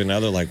significant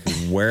other like,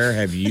 where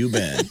have you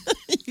been?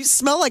 You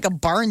smell like a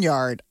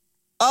barnyard.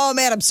 Oh,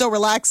 man, I'm so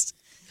relaxed.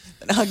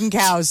 Been hugging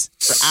cows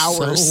for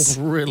hours.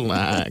 So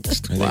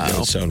relaxed. I think that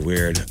would sound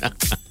weird.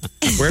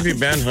 Where have you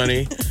been,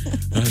 honey?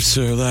 I'm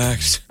so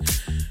relaxed.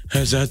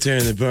 I was out there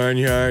in the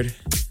barnyard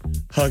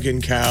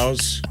hugging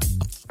cows.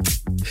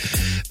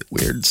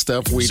 Weird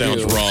stuff we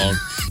Sounds do. wrong.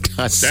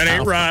 That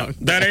ain't right.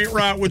 That ain't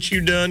right what you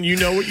done. You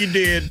know what you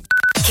did.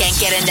 Can't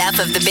get enough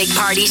of the Big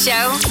Party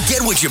Show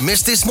Get what you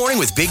missed this morning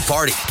with Big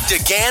Party,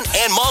 DeGan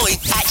and Molly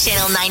at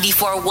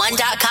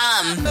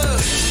channel941.com.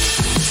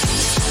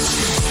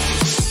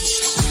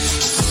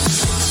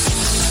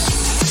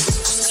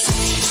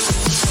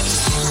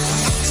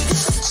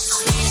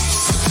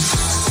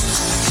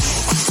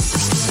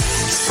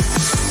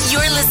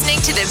 You're listening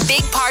to the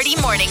Big Party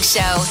Morning Show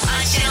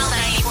on Channel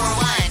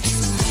 941.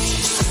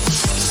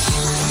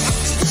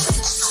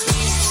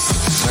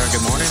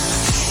 Good morning.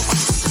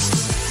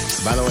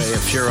 By the way,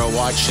 if you're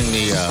watching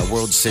the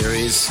World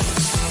Series,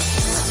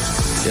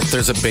 if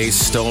there's a base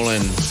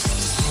stolen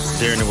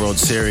during the World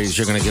Series,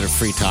 you're going to get a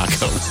free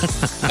taco.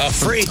 A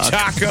free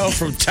taco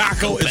from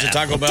Taco. Is it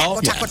Taco Bell?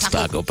 Yes,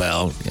 Taco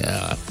Bell.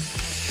 Yeah.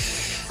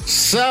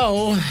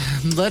 So,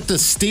 let the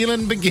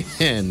stealing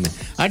begin.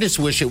 I just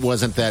wish it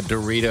wasn't that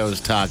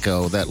Doritos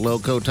taco, that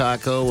Loco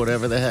taco,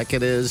 whatever the heck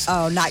it is.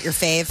 Oh, not your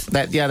fave?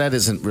 That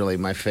isn't really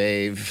my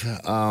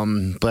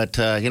fave. But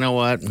you know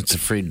what? It's a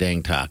free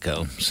dang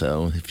taco.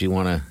 So if you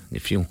wanna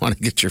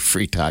get your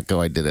free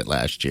taco, I did it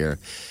last year.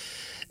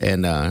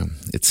 And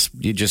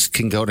you just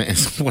can go to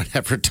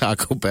whatever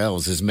Taco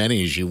Bell's, as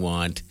many as you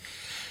want,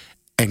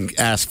 and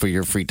ask for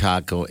your free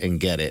taco and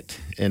get it.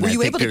 And Were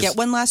you able to get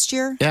one last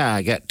year? Yeah,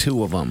 I got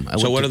 2 of them.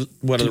 So what are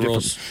the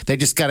rules? They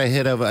just got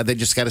they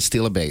just got to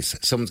steal a base.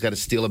 Someone's got to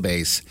steal a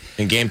base.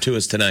 And game 2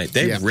 is tonight.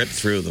 They've ripped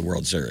through the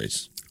World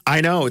Series. I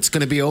know. It's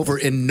going to be over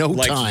in no time.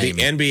 Like the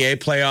NBA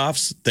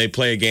playoffs, they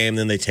play a game,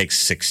 then they take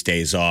 6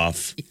 days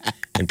off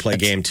and play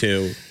game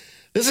 2.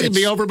 This is going to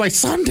be over by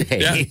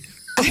Sunday. Yeah.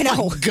 I know.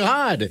 Oh,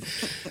 God.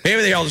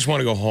 Maybe they all just want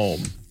to go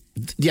home.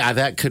 Yeah,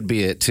 that could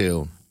be it,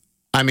 too.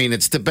 I mean,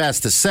 it's the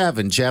best of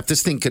 7, Jeff.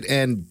 This thing could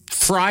end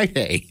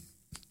Friday.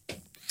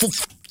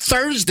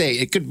 Thursday,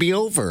 it could be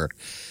over.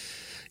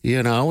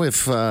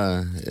 If the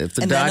and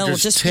Dodgers then it'll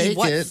just take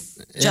be it.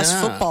 Just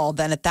football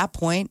then at that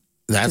point.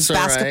 That's all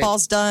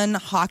basketball's done,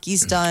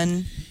 hockey's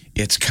done.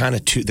 It's kind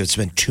of there's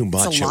been too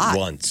much at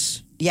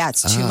once. Yeah,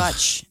 it's too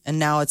much. And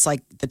now it's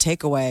like the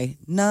takeaway.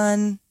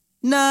 None.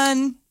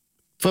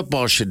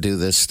 Football should do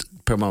this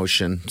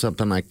promotion,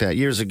 something like that.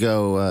 Years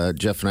ago,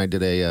 Jeff and I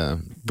did a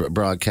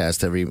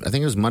broadcast I think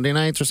it was Monday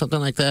nights or something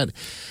like that.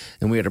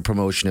 And we had a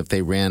promotion if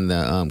they ran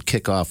the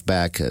kickoff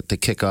back to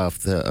kick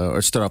off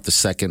or start off the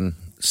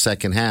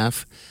second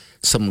half,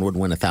 someone would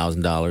win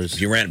 $1,000.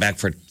 If you ran it back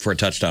for a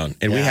touchdown.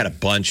 And we had a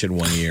bunch in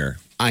 1 year.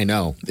 I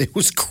know. It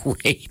was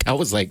great. I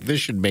was like,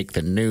 this should make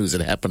the news.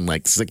 It happened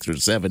like 6 or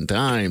 7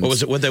 times. What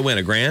was it? What'd they win?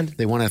 $1,000?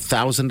 They won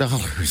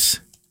 $1,000.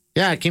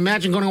 Yeah, can you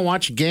imagine going to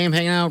watch a game,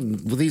 hanging out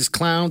with these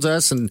clowns,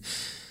 us, and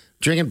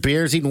drinking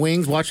beers, eating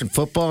wings, watching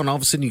football, and all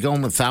of a sudden you go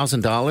home with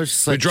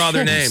 $1,000? We draw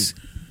their name.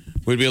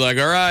 We'd be like,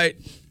 all right,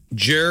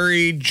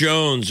 Jerry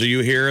Jones, are you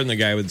here? And the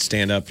guy would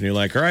stand up, and you're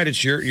like, all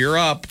right, you're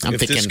up.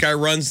 If this guy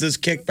runs this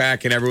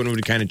kickback, and everyone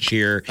would kind of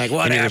cheer. Like,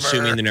 whatever. And you're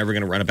assuming they're never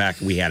going to run it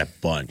back. We had a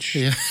bunch.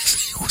 Yeah,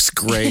 it was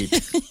great.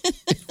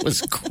 It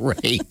was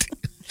great.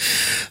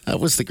 That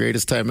was the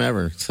greatest time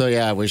ever. So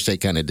yeah, I wish they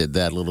kind of did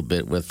that a little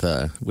bit with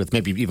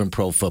maybe even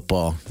pro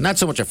football. Not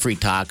so much a free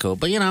taco,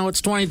 but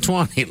it's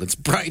 2020. Let's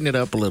brighten it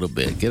up a little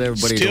bit. Get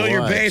everybody Steal to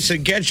your watch. base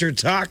and get your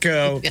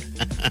taco.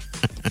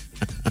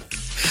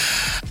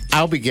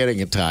 I'll be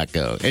getting a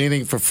taco.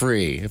 Anything for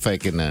free if I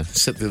can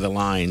sit through the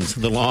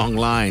long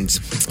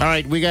lines. All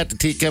right, we got the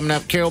tea coming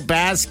up. Carol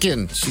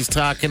Baskin. She's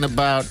talking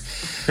about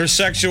her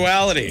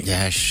sexuality.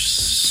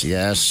 Yes.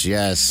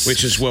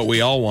 Which is what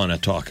we all want to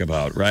talk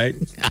about, right?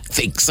 I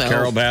think so.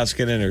 Carol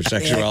Baskin and her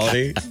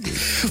sexuality.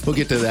 We'll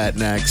get to that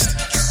next.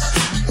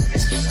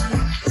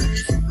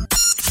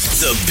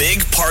 The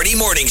Big Party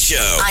Morning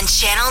Show on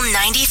Channel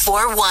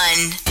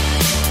 94.1.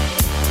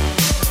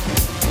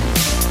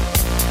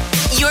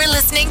 You're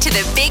listening to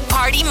the Big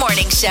Party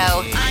Morning Show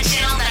on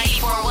Channel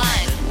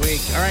 94.1.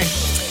 Week. All right.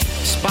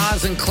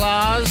 Spas and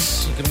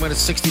Claws. You can win a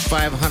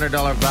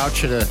 $6,500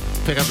 voucher to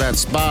pick up that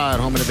spa at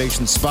Home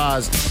Innovation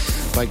Spas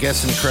by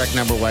guessing the correct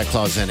number White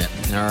Claw's in it.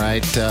 All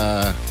right.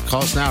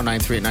 Call us now,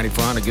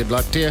 938-9400. Good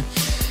luck to you.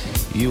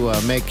 You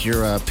make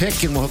your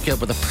pick, and we'll hook you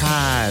up with a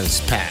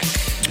prize pack.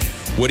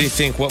 What do you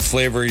think? What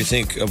flavor do you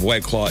think of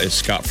White Claw is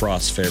Scott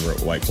Frost's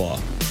favorite White Claw?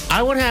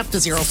 I would have to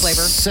Zero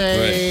flavor.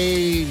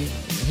 Say,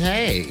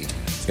 hey.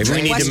 Maybe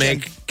we need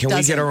to can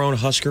we get our own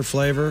Husker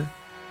flavor?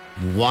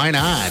 Why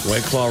not?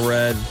 White Claw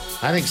Red.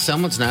 I think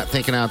someone's not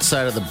thinking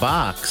outside of the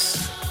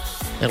box.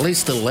 At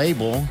least the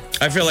label.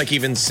 I feel like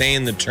even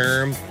saying the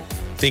term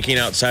thinking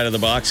outside of the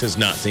box is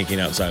not thinking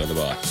outside of the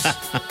box.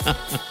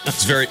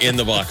 It's very in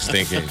the box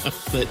thinking.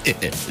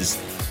 It is.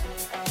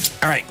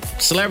 All right.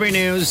 Celebrity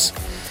news.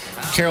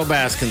 Carol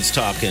Baskin's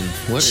talking.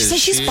 What she is says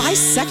she's she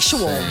bisexual,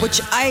 saying?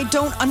 which I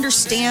don't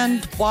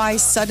understand why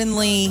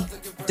suddenly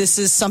this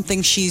is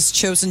something she's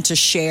chosen to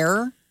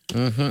share.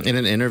 Mm-hmm. In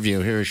an interview,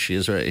 here she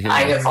is right here.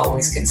 I have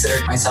always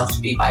considered myself to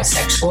be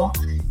bisexual.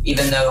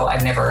 Even though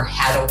I've never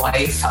had a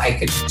wife, I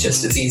could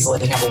just as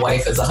easily have a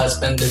wife as a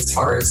husband. As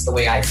far as the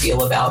way I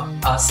feel about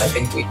us, I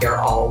think we are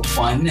all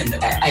one. And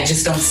I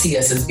just don't see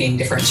us as being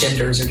different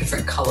genders or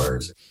different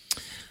colors.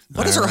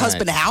 What does her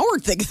husband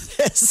Howard think of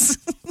this?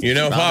 You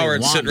know,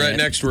 Howard's sitting right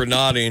next to her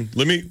nodding.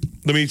 Let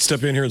me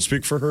step in here and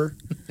speak for her.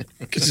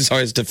 Because he's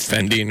always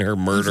defending her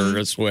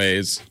murderous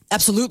ways.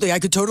 Absolutely. I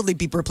could totally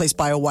be replaced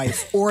by a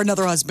wife or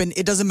another husband.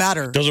 It doesn't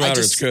matter. Doesn't matter. I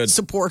just It's good.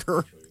 Support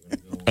her.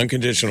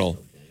 Unconditional.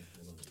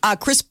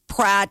 Chris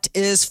Pratt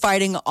is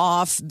fighting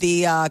off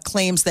the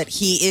claims that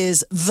he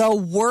is the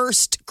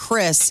worst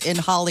Chris in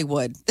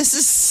Hollywood. This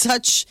is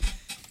such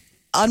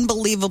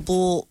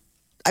unbelievable.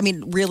 I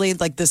mean, really,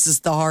 like this is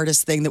the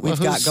hardest thing that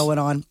we've got going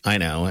on. I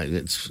know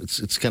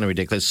it's kind of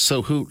ridiculous.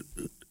 So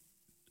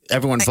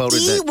everyone voted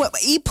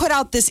he put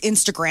out this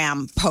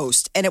Instagram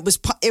post, and it was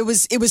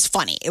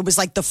funny. It was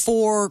like the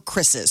four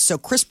Chris's. So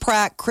Chris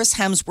Pratt, Chris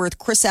Hemsworth,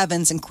 Chris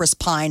Evans, and Chris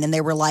Pine, and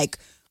they were like,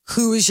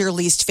 "Who is your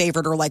least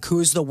favorite?" or like,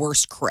 "Who's the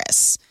worst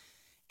Chris?"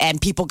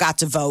 And people got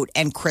to vote,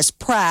 and Chris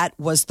Pratt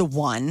was the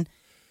one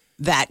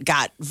that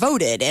got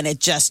voted, and it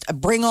just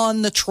bring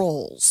on the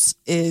trolls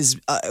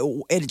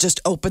it just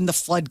opened the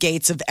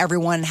floodgates of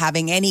everyone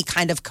having any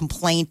kind of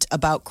complaint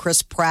about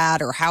Chris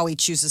Pratt or how he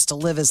chooses to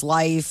live his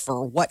life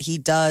or what he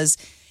does.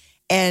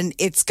 And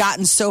it's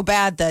gotten so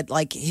bad that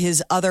like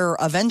his other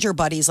Avenger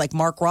buddies like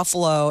Mark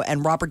Ruffalo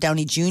and Robert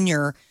Downey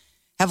Jr.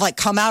 have like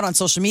come out on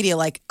social media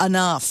like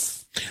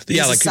enough.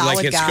 Yeah, He's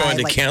like it's guy, going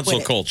to like,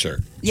 cancel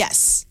culture.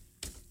 Yes.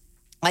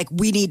 Like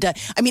we need to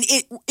I mean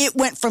it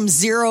went from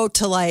 0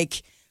 to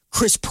like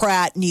Chris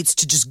Pratt needs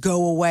to just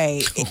go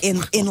away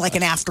in like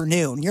an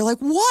afternoon. You're like,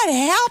 what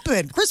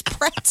happened? Chris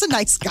Pratt's a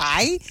nice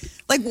guy.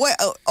 Like, what?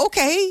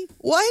 Okay,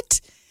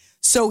 what?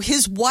 So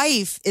his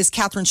wife is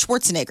Katherine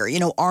Schwarzenegger, you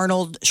know,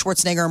 Arnold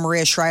Schwarzenegger and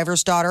Maria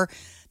Shriver's daughter.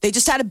 They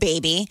just had a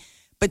baby,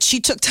 but she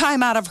took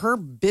time out of her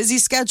busy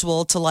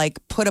schedule to like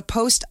put a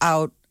post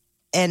out,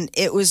 and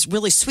it was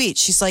really sweet.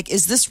 She's like,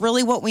 is this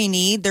really what we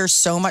need? There's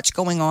so much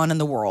going on in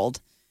the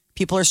world.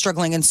 People are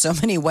struggling in so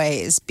many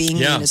ways. Being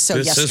mean is so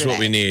this yesterday. is what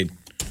we need.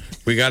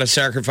 We got to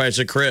sacrifice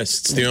a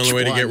Chris. It's the only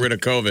way to get rid of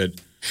COVID.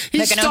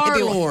 He's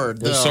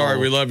Star-Lord. We're sorry,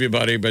 we love you,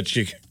 buddy, but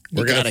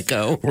we're gonna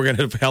go. We're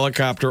gonna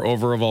helicopter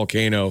over a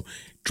volcano,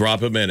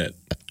 drop him in it.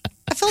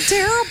 I feel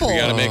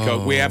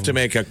terrible. We have to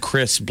make a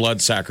Chris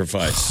blood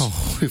sacrifice.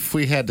 Oh, if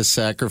we had to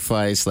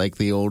sacrifice like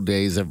the old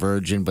days a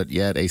virgin, but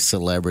yet a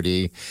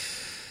celebrity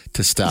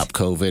to stop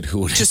COVID, who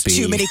would just it be?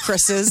 Too many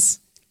Chris's.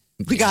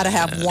 We got to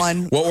have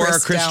one. What were our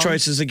Chris down.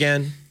 choices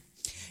again?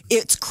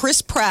 It's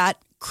Chris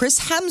Pratt, Chris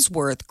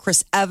Hemsworth,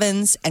 Chris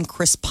Evans, and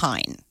Chris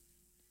Pine.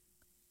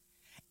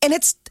 And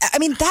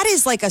that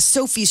is like a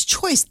Sophie's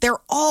choice. They're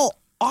all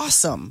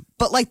awesome,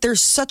 but like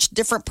there's such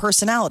different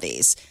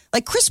personalities.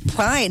 Like Chris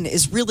Pine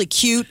is really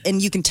cute,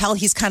 and you can tell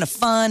he's kind of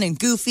fun and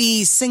goofy.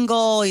 He's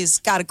single. He's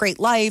got a great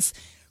life.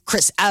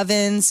 Chris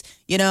Evans,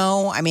 you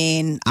know, I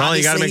mean, Molly,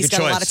 you got to make he's a got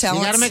choice. a lot of talent.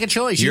 You got to make a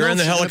choice. You're in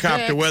the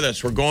helicopter with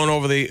us. We're going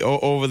over the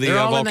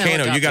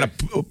volcano.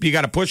 You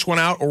got to push one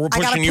out, or we're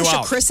pushing you out. I got to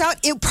push a Chris out.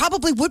 It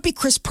probably would be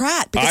Chris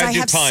Pratt because I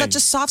have Pine. such a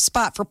soft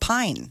spot for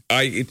Pine.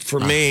 For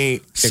me,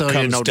 it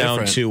comes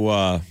down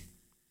to.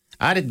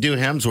 I didn't do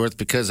Hemsworth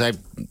because I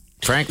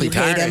frankly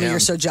tired of him. You're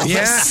so jealous.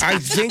 Yeah, I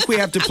think we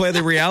have to play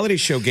the reality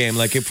show game.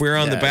 Like if we're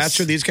on The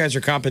Bachelor, these guys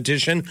are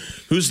competition.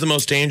 Who's the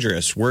most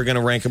dangerous? We're going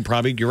to rank him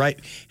probably. You're right.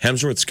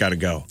 Hemsworth's got to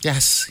go.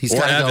 Yes, he's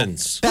got to go.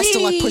 Evans. Best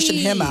of luck pushing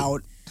him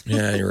out.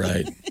 Yeah, you're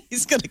right.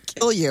 He's going to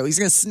kill you. He's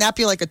going to snap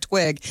you like a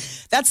twig.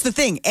 That's the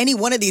thing. Any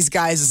one of these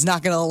guys is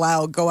not going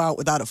to go out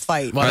without a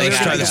fight. Well, let's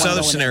try this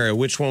other scenario.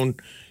 Which one?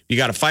 You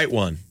got to fight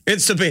one.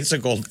 It's the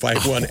basic old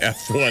fight one,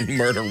 F1,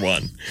 murder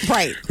one.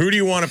 Right. Who do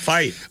you want to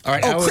fight? All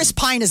right. Chris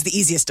Pine is the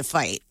easiest to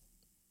fight.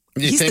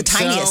 He's the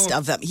tiniest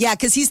of them. Yeah,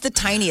 because he's the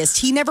tiniest.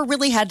 He never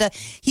really had to.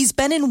 He's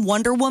been in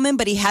Wonder Woman,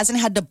 but he hasn't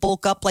had to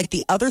bulk up like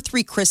the other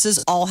three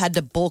Chris's all had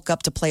to bulk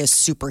up to play a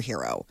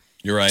superhero.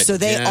 You're right. So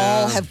they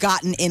all have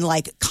gotten in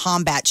like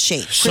combat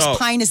shape. Chris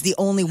Pine is the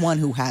only one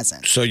who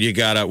hasn't. So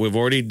we've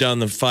already done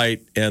the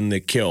fight and the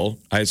kill.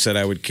 I said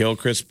I would kill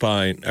Chris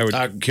Pine. I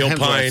would kill Hemsworth.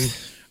 Pine.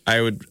 I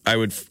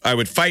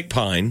would fight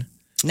Pine.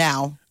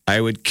 Now. I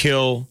would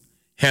kill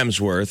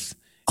Hemsworth.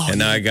 And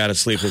now I got to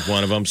sleep with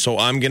one of them. So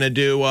I'm going to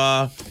do,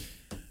 I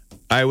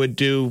would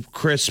do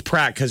Chris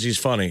Pratt because he's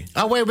funny.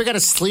 Oh, wait, we got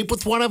to sleep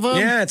with one of them?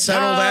 Yeah, it's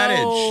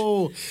that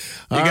old adage.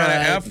 You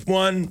got to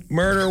F1,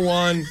 murder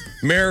one,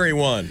 marry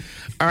one.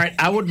 All right,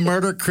 I would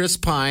murder Chris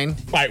Pine.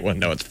 Fight one.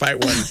 No, it's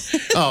fight one.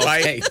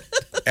 Fight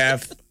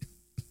F,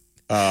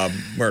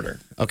 murder.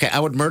 Okay, I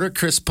would murder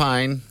Chris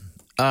Pine.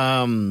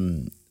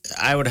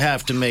 I would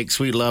have to make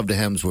sweet love to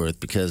Hemsworth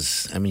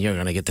because, I mean, you're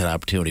going to get that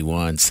opportunity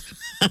once.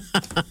 I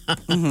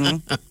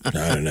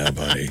don't know,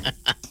 buddy.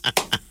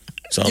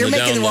 You're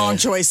making the wrong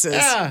choices.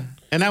 Yeah.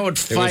 And I would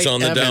fight It was on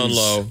the Evans. down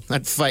low.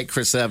 I'd fight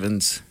Chris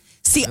Evans.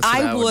 See,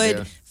 I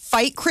would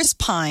fight Chris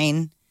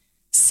Pine,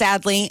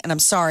 sadly, and I'm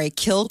sorry,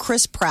 kill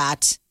Chris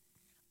Pratt.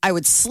 I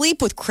would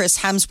sleep with Chris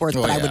Hemsworth,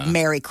 but I would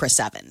marry Chris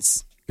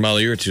Evans.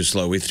 Molly, you were too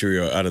slow. We threw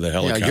you out of the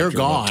helicopter you're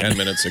gone. 10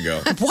 minutes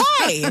ago.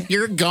 Why?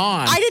 You're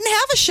gone. I didn't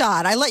have a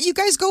shot. I let you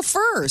guys go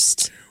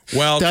first.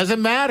 Well, doesn't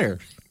matter.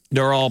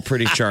 They're all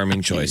pretty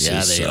charming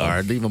choices. Yeah, they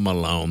are. Leave them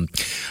alone.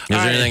 Is there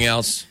anything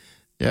else?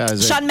 Yeah.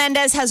 Shawn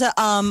Mendes has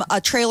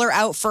a trailer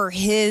out for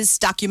his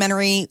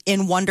documentary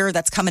In Wonder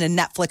that's coming to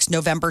Netflix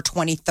November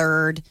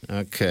 23rd.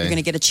 Okay. You're going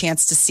to get a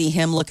chance to see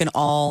him looking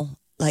all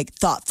like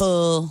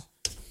thoughtful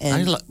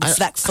and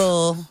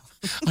respectful.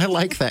 I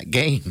like that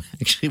game.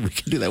 Actually, we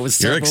can do that with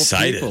several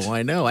people.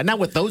 I know. And not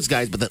with those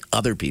guys, but the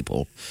other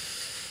people.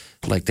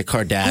 Like the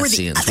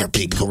Kardashians would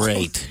be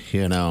great,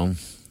 you know.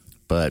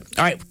 But,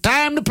 all right,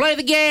 time to play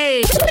the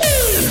game.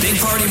 The Big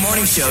Party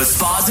Morning Show,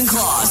 Spas and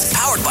Claws,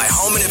 powered by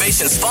Home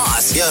Innovation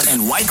Spas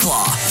and White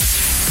Claw.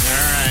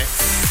 All right.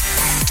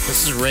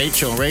 This is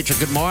Rachel. Rachel,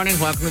 good morning.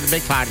 Welcome to the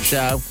Big Party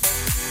Show.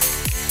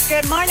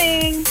 Good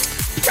morning.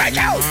 Good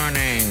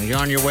morning. You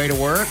on your way to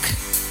work?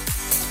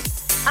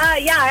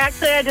 Yeah, I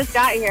just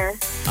got here.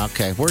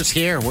 Okay. Where's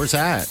here? Where's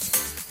that?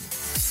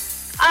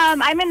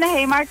 I'm in the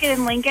Haymarket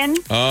in Lincoln.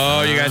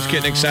 Oh, you guys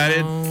getting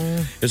excited?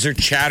 Is there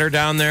chatter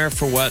down there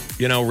for what,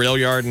 Rail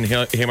Yard and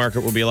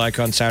Haymarket will be like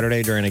on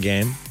Saturday during a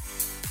game?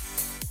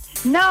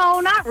 No,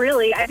 not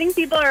really. I think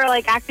people are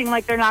acting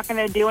like they're not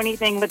going to do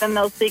anything, but then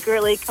they'll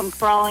secretly come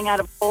crawling out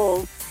of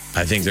holes.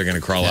 I think they're going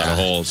to crawl out of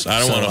holes. I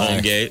don't want a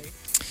home gate.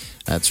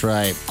 That's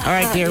right. All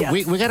right, dear. Yeah.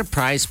 We got a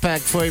prize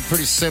pack for you.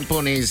 Pretty simple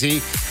and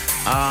easy.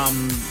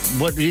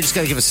 You just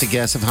got to give us a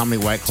guess of how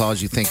many White Claws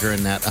you think are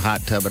in that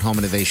hot tub at Home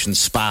Innovation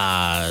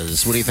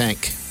Spas. What do you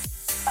think?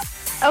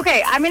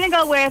 Okay, I'm going to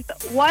go with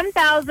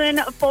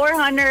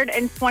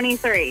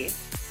 1,423.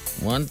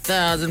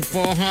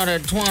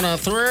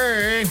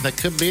 1,423. That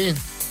could be.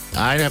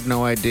 I have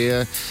no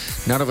idea.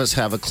 None of us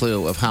have a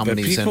clue of how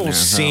many's in there. People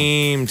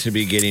seem to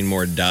be getting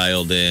more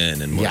dialed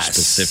in and more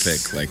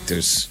specific. Like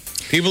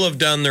people have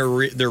done their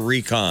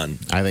recon.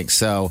 I think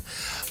so.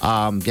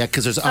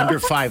 Because there's under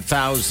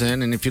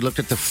 5,000. And if you looked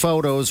at the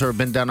photos or have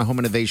been down to Home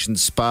Innovation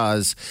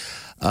Spas,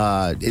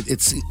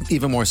 it's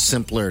even more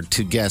simpler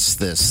to guess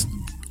this.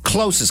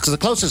 Closest, because the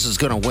closest is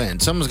going to win.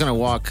 Someone's going to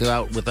walk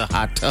out with a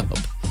hot tub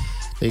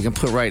that you can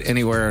put right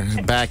anywhere,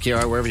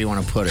 backyard, wherever you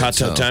want to put it. Hot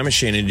tub time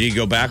machine. And do you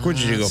go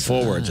backwards or do you go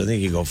forwards? I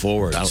think you go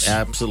forwards. Oh,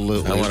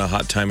 absolutely. I want to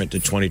hot time it to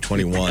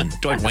 2021.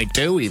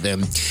 2022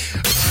 even.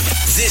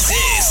 This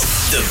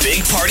is the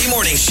Big Party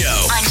Morning Show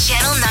on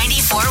Channel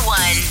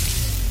 94.1.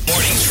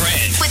 Morning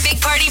Trend With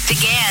Big Party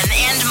began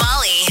and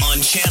Molly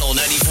on Channel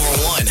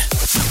 94.1.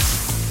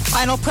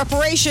 Final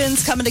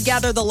preparations coming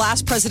together. The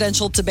last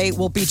presidential debate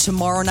will be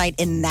tomorrow night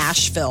in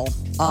Nashville.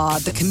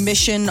 The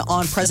Commission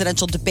on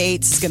Presidential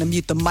Debates is going to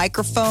mute the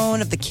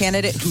microphone of the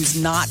candidate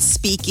who's not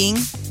speaking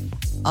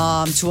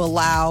to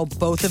allow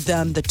both of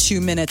them the 2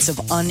 minutes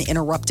of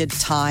uninterrupted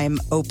time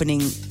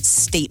opening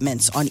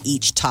statements on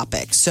each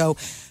topic. So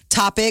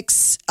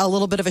topics, a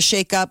little bit of a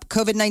shakeup: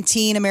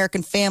 COVID-19,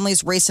 American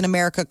families, race in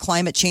America,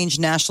 climate change,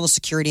 national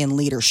security, and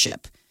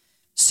leadership.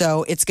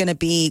 So it's going to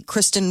be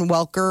Kristen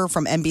Welker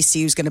from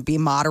NBC who's going to be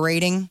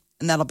moderating,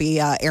 and that'll be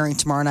airing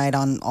tomorrow night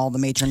on all the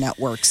major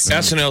networks.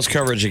 SNL's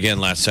coverage again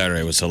last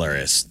Saturday was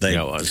hilarious. They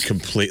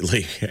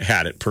completely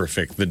had it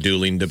perfect, the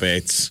dueling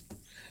debates.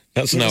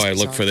 That's how I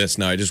look for this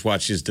now. I just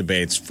watch these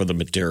debates for the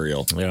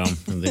material. Yeah,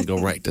 and then go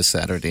right to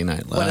Saturday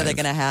Night Live. What are they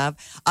going to have?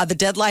 The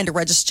deadline to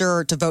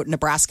register to vote in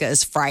Nebraska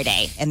is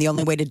Friday. And the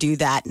only way to do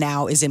that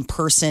now is in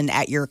person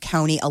at your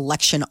county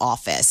election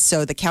office.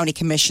 So the county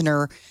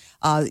commissioner,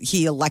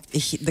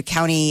 the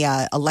county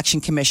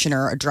election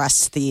commissioner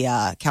addressed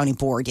the county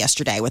board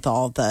yesterday with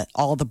all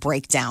the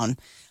breakdown.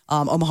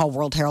 Omaha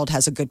World Herald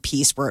has a good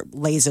piece where it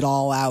lays it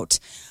all out.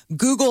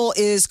 Google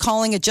is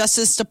calling a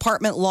Justice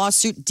Department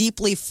lawsuit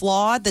deeply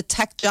flawed. The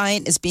tech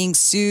giant is being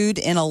sued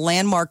in a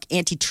landmark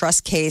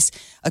antitrust case,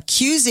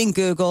 accusing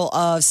Google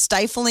of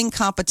stifling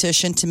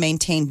competition to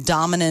maintain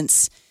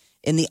dominance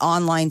in the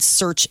online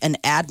search and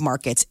ad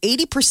markets.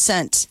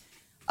 80%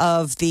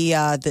 of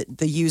the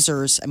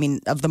users,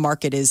 of the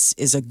market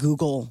is a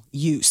Google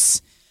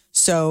use.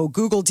 So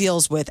Google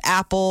deals with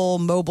Apple,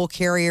 mobile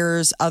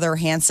carriers, other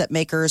handset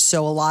makers.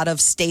 So a lot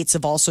of states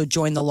have also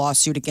joined the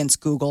lawsuit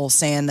against Google,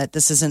 saying that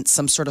this isn't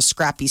some sort of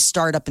scrappy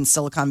startup in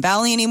Silicon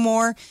Valley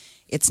anymore.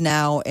 It's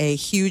now a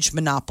huge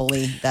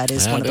monopoly that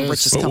is one of the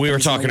richest companies. We were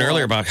talking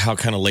earlier about how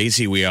kind of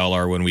lazy we all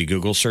are when we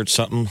Google search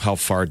something. How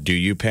far do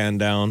you pan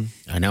down?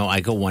 I know.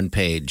 I go one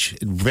page.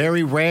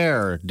 Very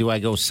rare do I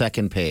go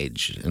second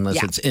page,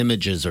 unless it's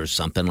images or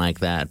something like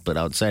that. But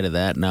outside of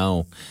that,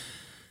 no.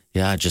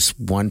 Yeah, just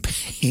one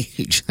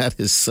page. That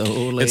is so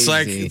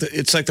lazy.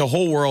 It's like the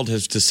whole world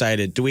has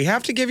decided, do we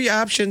have to give you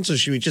options or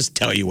should we just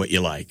tell you what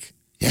you like?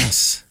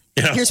 Yes.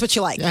 You know? Here's what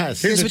you like.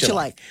 Yes. Here's what you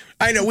like.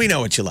 I know. We know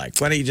what you like.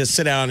 Why don't you just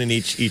sit down and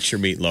eat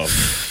your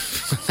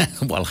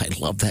meatloaf? Well, I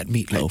love that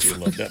meatloaf. I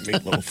do love that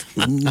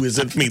meatloaf. Ooh, is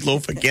it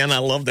meatloaf again? I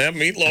love that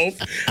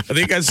meatloaf. I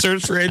think I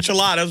searched for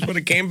enchiladas, but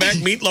it came back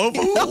meatloaf.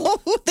 Ooh. No,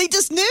 they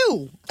just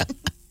knew.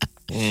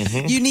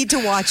 Mm-hmm. You need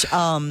to watch,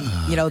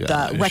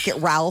 the Wreck-It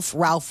Ralph.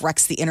 Ralph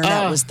Wrecks the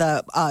Internet was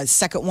the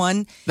second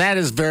one.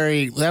 That's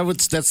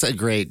a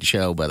great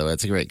show, by the way.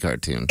 It's a great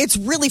cartoon. It's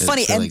really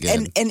funny. Really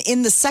and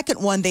in the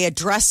second one, they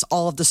address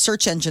all of the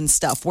search engine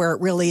stuff where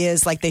it really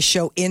is like they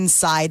show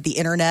inside the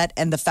Internet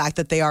and the fact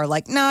that they are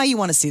like, nah, you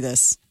want to see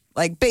this.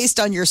 Like, based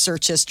on your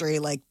search history,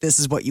 like, this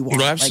is what you want.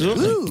 Well,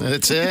 absolutely. Like,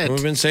 that's it.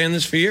 We've been saying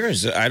this for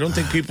years. I don't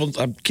think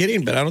I'm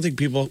kidding, but I don't think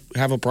people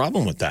have a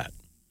problem with that.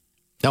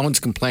 No one's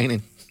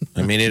complaining.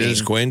 I mean, it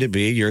is going to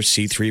be your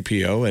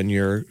C-3PO and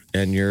your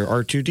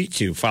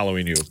R2-D2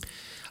 following you.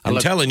 I'm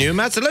telling you,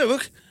 Master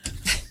Luke.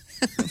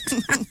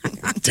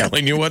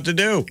 Telling you what to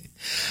do.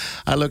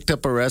 I looked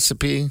up a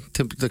recipe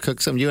to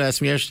cook some. You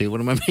asked me yesterday, what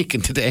am I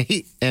making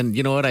today? And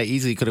you know what? I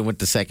easily could have went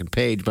to second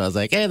page, but I was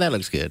like, hey, that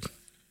looks good.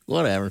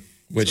 Whatever.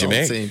 What'd you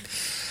make?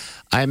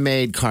 I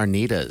made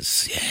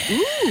carnitas. Yeah.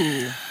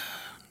 Ooh.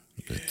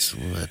 It's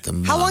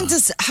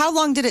How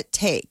long did it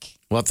take?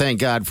 Well, thank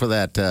God for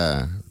that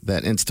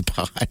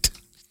Instapot.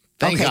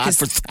 Thank God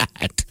for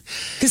that.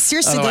 Because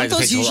seriously, don't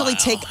those usually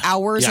take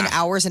hours and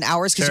hours and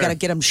hours because you got to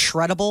get them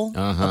shreddable?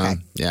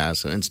 Okay. Yeah,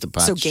 so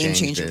Instapot. So game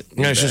changer.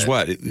 It's just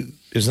what?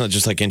 Isn't that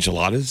just like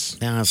enchiladas?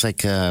 Yeah, it's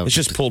like... it's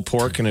just pulled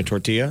pork in a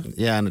tortilla?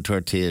 Yeah, in a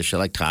tortilla.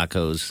 Like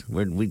tacos.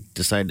 We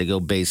decided to go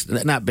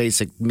not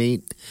basic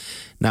meat.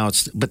 Now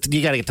but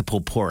you got to get the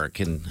pulled pork,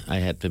 and I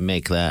had to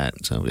make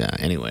that. So, yeah,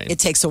 anyway. It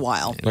takes a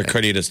while. Like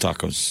carnitas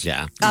tacos.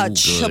 Yeah.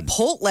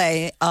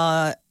 Chipotle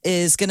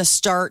is going to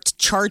start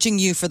charging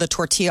you for the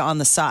tortilla on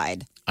the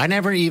side. I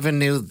never even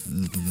knew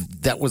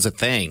that was a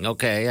thing.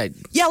 Okay.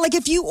 Yeah, like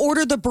if you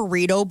order the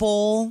burrito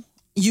bowl,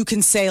 you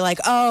can say like,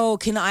 oh,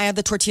 can I have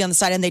the tortilla on the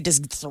side? And they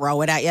just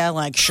throw it at you.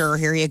 Like, sure,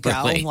 here you go.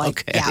 Really?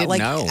 Like, okay. Yeah, like,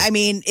 know. I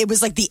mean, it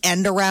was like the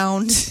end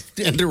around.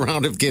 The end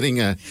around of getting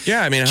a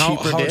Yeah, I mean, how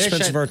dish?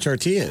 expensive are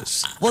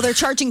tortillas? Well, they're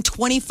charging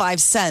 25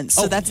 cents.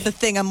 So that's the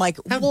thing. I'm like,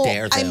 How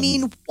dare them. I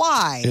mean,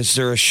 why? Is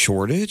there a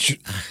shortage?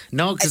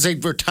 No, because they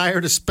were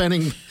tired of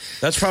spending.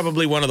 That's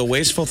probably one of the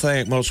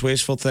most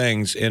wasteful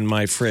things in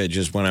my fridge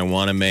is when I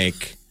want to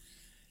make,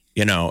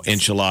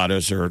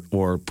 enchiladas or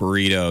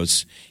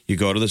burritos. You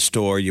go to the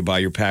store, you buy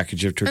your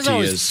package of tortillas. There's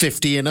always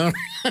 50 in them.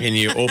 And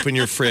you open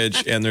your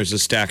fridge, and there's a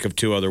stack of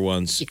two other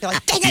ones. You're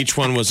like, dang it. Each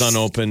one was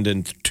unopened,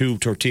 and two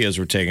tortillas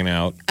were taken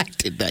out. I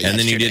did that And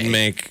then you yesterday. didn't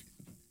make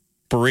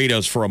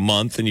burritos for a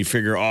month, and you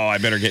figure, I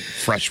better get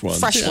fresh ones.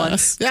 Fresh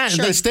ones. Yeah, and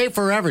they stay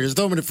forever. Just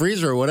throw them in the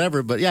freezer or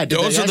whatever. But yeah, I did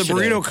Those that are the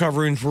yesterday. burrito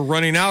coverings we're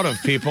running out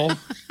of, people.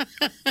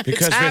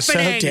 Because we're so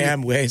happening.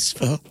 damn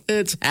wasteful.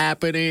 It's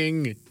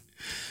happening.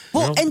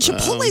 Well, and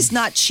Chipotle's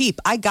not cheap.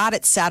 I got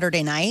it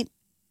Saturday night.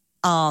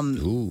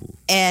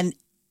 And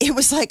it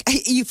was like,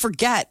 you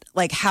forget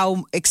like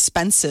how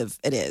expensive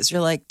it is.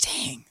 You're like,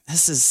 dang,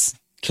 this is.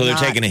 So they're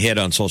taking a hit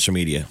on social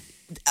media.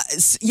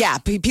 Yeah,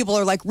 people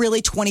are like,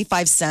 really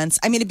 25 cents.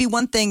 I mean, it'd be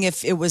one thing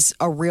if it was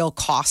a real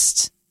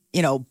cost,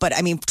 but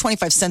I mean,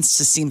 25 cents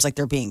just seems like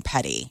they're being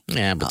petty.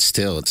 Yeah, but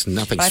still, it's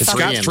nothing. It's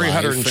got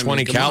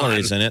 320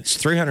 calories in it. It's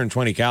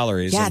 320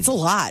 calories. Yeah, it's a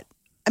lot.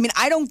 I mean,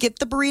 I don't get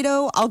the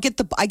burrito.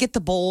 I get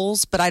the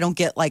bowls, but I don't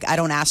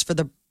ask for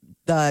the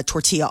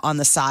tortilla on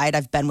the side.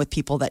 I've been with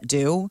people that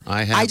do.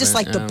 I just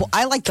like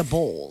I like the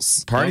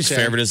bowls. Party's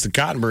favorite is the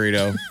cotton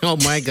burrito. Oh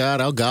my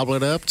God, I'll gobble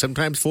it up.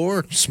 Sometimes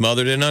 4.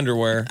 Smothered in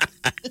underwear.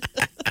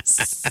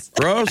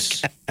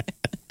 Gross.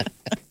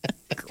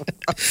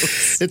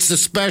 It's the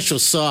special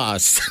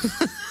sauce.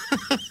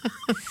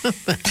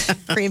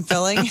 Cream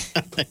filling.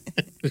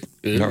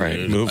 All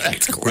right, move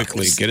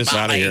quickly. Get us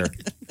out of here.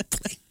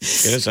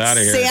 Get us out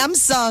of here.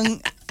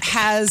 Samsung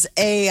has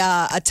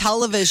a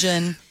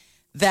television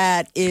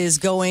that is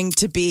going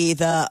to be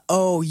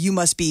you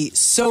must be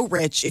so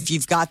rich if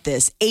you've got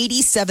this.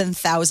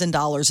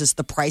 $87,000 is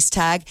the price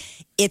tag.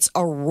 It's a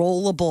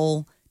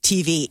rollable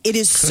TV. It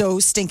is so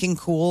stinking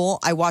cool.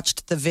 I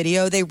watched the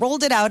video. They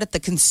rolled it out at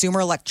the Consumer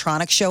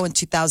Electronics Show in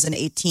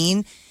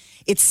 2018.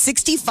 It's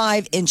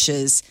 65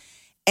 inches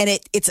and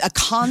it's a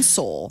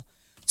console.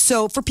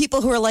 So for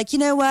people who are like, you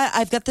know what,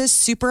 I've got this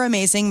super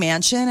amazing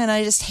mansion and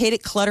I just hate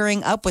it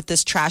cluttering up with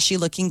this trashy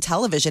looking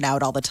television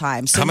out all the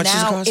time. So how much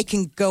now does it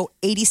can go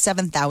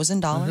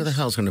 $87,000. Who the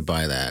hell's going to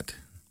buy that?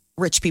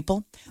 Rich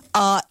people.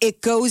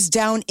 It goes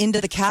down into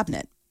the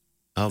cabinet.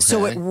 Okay.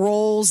 So it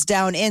rolls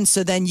down in.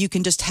 So then you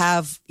can just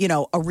have,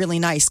 a really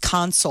nice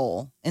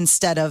console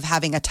instead of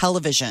having a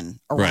television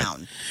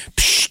around. Right.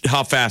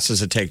 How fast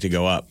does it take to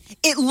go up?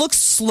 It looks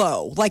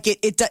slow. Like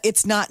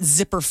it's not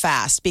zipper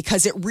fast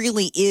because it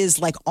really is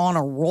like on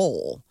a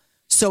roll.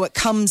 So it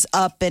comes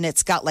up and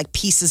it's got like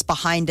pieces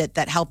behind it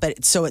that help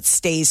it so it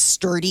stays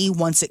sturdy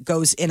once it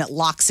goes in, it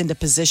locks into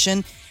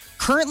position.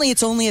 Currently,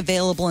 it's only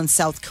available in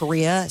South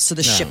Korea, so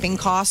the shipping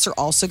costs are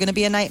also going to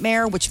be a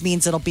nightmare, which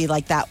means it'll be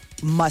like that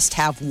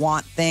must-have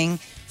want thing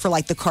for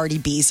like the Cardi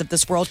B's of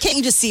this world. Can't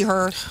you just see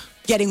her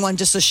getting one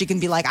just so she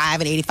can be like, I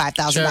have an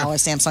 $85,000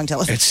 Samsung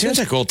television? It seems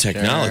like old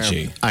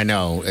technology. Yeah, I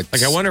know.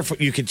 I wonder if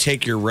you could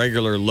take your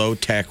regular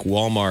low-tech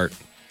Walmart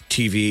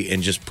TV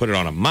and just put it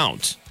on a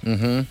mount.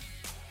 Mm-hmm.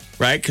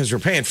 Right? Because we're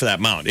paying for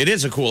that mount. It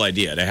is a cool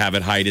idea to have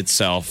it hide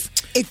itself.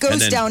 It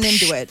goes down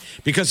into it.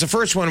 Because the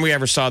first one we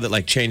ever saw that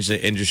like changed the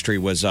industry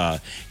was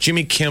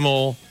Jimmy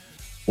Kimmel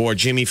or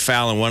Jimmy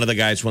Fallon. One of the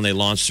guys, when they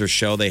launched their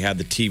show, they had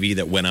the TV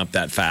that went up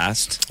that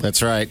fast.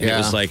 That's right. And it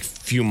was like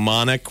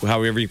fumonic,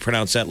 however you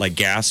pronounce that, like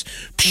gas.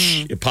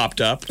 It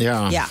popped up.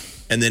 Yeah.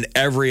 And then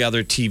every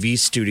other TV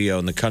studio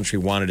in the country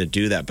wanted to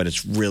do that, but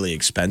it's really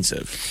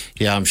expensive.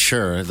 Yeah, I'm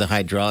sure. The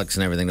hydraulics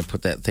and everything to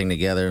put that thing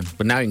together.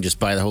 But now you can just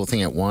buy the whole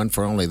thing at one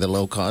for only the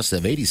low cost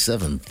of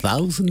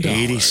 $87,000.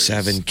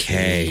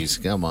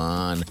 $87K. Come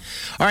on.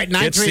 All right,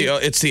 it's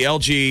the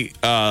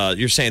LG.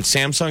 You're saying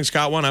Samsung's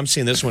got one? I'm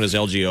seeing this one as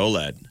LG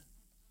OLED.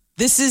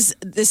 This is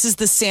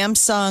the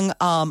Samsung.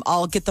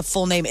 I'll get the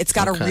full name. It's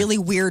got a really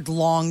weird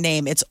long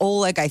name. It's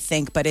Oleg, I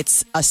think, but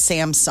it's a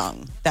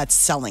Samsung that's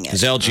selling it.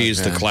 Because LG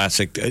is the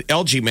classic.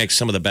 LG makes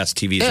some of the best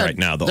TVs right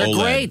now. They're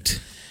OLED. Great.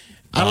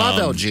 I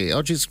love LG.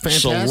 LG's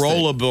fantastic. So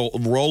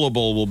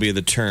rollable will be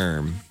the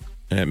term.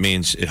 And it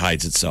means it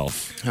hides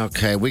itself.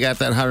 Okay, we got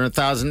that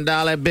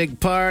 $100,000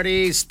 big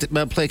party.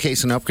 Play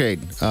case and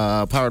upgrade.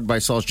 Powered by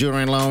Saul's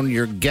Jewelry and Loan.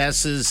 Your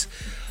guesses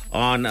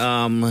on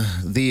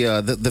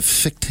the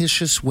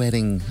fictitious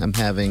wedding I'm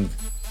having.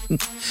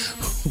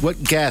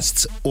 What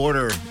guest's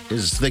order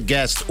is the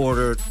guest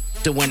order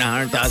to win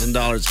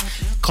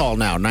 $100,000? Call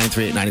now,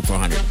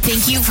 938-9400.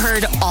 Think you've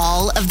heard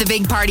all of the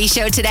Big Party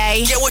Show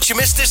today? Get what you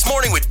missed this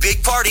morning with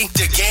Big Party,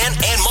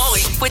 DeGan, and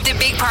Molly With the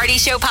Big Party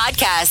Show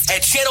podcast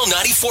at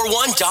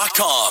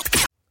channel941.com.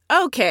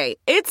 Okay,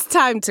 it's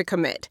time to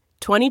commit.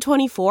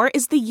 2024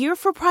 is the year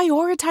for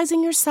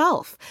prioritizing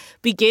yourself.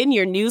 Begin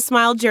your new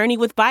smile journey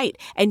with Byte,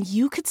 and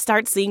you could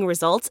start seeing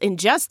results in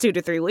just 2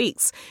 to 3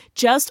 weeks.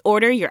 Just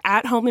order your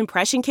at-home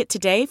impression kit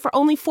today for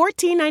only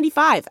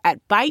 $14.95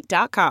 at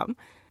Byte.com.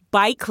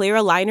 Byte Clear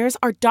aligners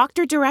are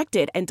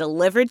doctor-directed and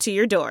delivered to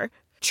your door.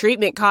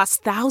 Treatment costs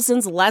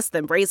thousands less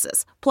than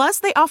braces. Plus,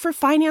 they offer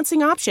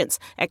financing options,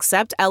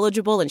 accept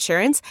eligible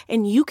insurance,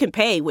 and you can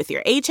pay with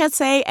your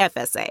HSA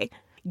FSA.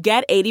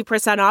 Get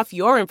 80% off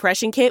your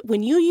impression kit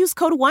when you use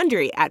code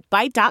WONDERY at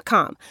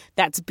Byte.com.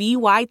 That's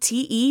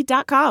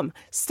BYTE.com.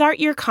 Start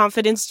your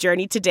confidence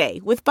journey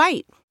today with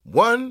Byte.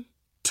 1,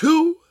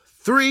 2,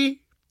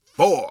 3,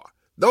 4.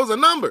 Those are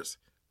numbers.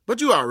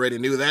 But you already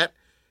knew that.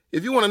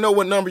 If you want to know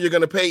what number you're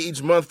going to pay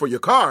each month for your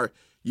car,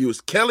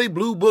 use Kelley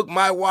Blue Book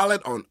My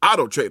Wallet on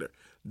Auto Trader.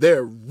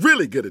 They're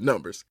really good at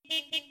numbers.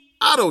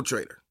 Auto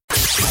Trader.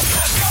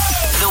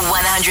 The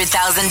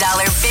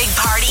 $100,000 Big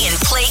Party and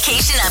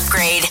Playcation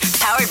Upgrade.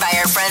 Powered by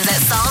our friends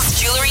at Saul's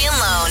Jewelry and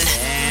Loan.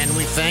 And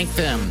we thank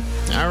them.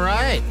 All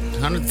right.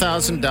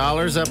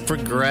 $100,000 up for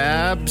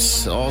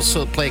grabs.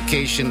 Also,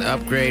 Playcation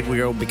Upgrade.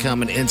 We will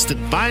become an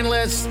instant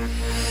finalist.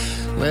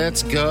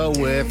 Let's go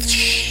with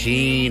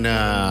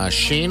Sheena.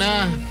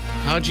 Sheena,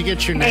 how'd you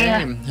get your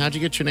name? How'd you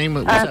get your name?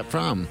 Where's that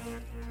from?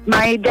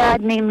 My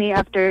dad named me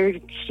after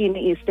Sheena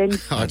Easton.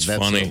 Oh, that's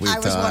funny. I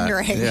was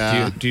wondering.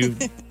 Yeah.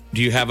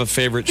 Do you have a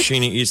favorite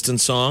Sheena Easton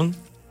song?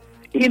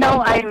 You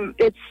know,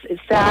 it's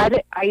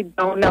sad. I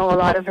don't know a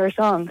lot of her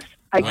songs.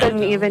 I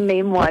couldn't even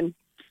name one.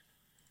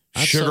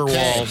 Sugar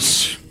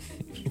Walls.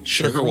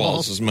 Sugar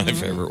Walls is my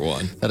favorite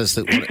one. That is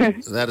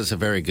a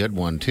very good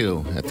one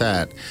too. At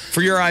that,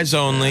 For Your Eyes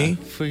Only.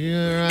 For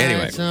Your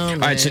Eyes Only. All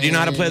right. So do you know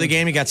how to play the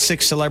game? You got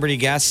 6 celebrity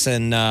guests,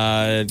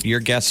 and you're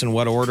guessing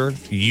what order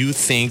you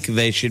think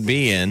they should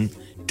be in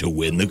to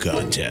win the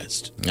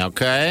contest.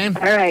 Okay.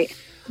 All right.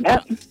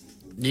 Yep.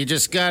 You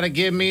just got to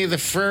give me the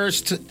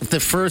first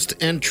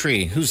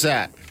entry. Who's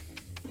that?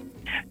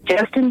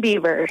 Justin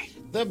Bieber.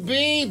 The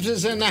Biebs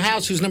is in the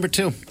house. Who's number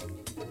 2?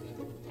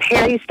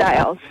 Harry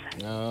Styles.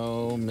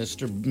 Oh,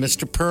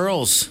 Mr.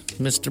 Pearls.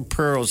 Mr.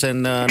 Pearls.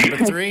 And number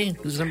 3?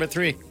 Who's number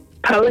 3?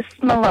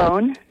 Post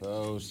Malone.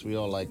 Post. We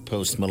all like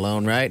Post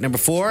Malone, right? Number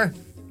 4?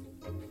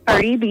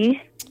 Cardi B.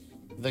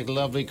 The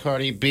lovely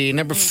Cardi B.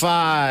 Number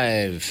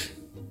 5?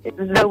 The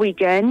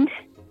Weeknd.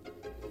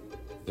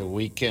 The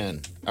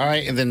Weeknd. All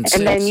right, and then 6.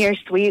 And then your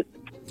sweet.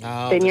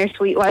 Then your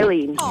sweet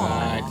Wileen. All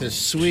right, the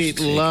sweet,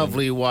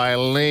 lovely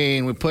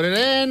Wileen. We put it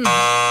in.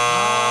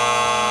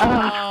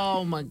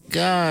 Oh, my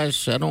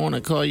gosh. I don't want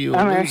to call you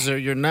a loser.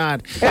 You're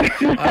not. You're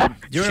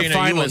Sheena, a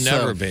finalist. you will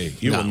never be.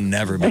 You will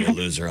never be a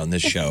loser on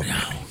this show.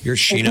 You're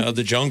Sheena of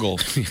the jungle.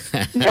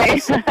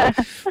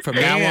 From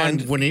now on,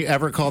 when you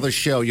ever call the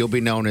show, you'll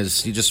be known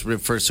as, you just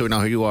refer, so we know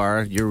who you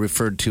are, you're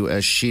referred to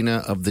as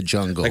Sheena of the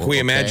jungle. Like we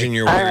imagine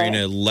you're wearing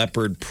a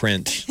leopard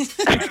print,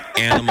 like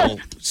animal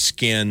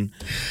skin,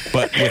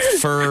 but with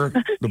fur,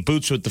 the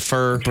boots with the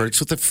fur. Boots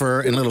with the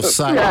fur and a little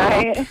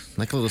side whip,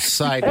 like a little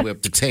side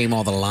whip to tame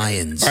all the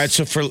lions. All right,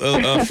 so for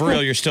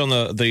real, you're still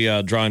in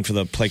the drawing for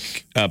the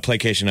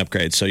Playcation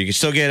upgrade. So you can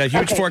still get a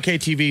huge 4K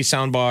TV,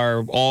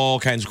 soundbar, all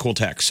kinds of cool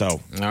tech.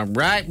 So all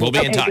right, we'll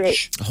be in touch.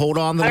 Great. Hold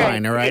on the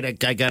line, all right?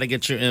 I got to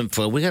get your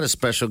info. We got a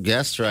special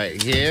guest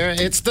right here.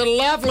 It's the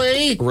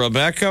lovely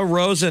Rebecca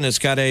Rosen has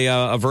got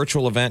a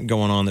virtual event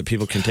going on that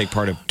people can take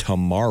part of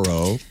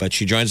tomorrow, but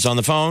she joins us on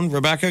the phone.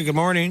 Rebecca, good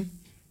morning.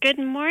 Good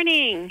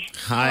morning.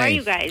 Hi. How are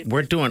you guys?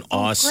 We're doing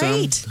awesome.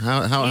 Great.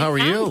 How are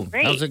you?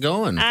 Great. How's it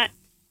going?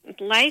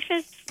 Life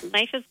is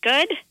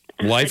good.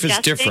 Life is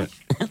different.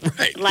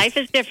 Right. Life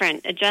is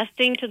different.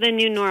 Adjusting to the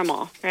new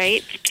normal,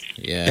 right?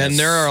 Yes. And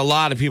there are a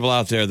lot of people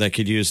out there that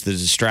could use the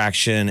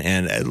distraction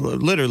and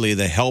literally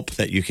the help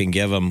that you can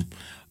give them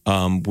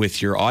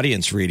with your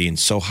audience reading.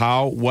 So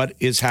what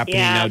is happening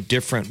now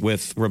different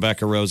with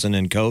Rebecca Rosen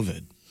and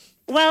COVID?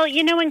 Well,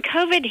 when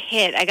COVID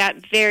hit, I got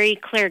very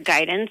clear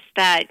guidance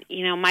that,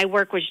 my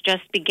work was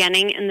just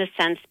beginning in the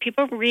sense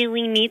people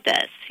really need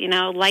this.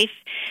 Life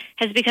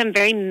has become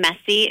very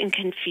messy and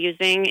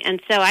confusing.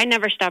 And so I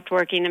never stopped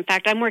working. In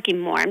fact, I'm working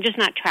more. I'm just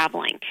not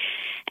traveling.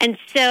 And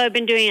so I've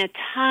been doing a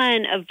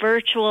ton of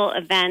virtual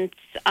events,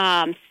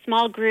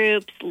 small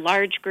groups,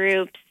 large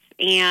groups,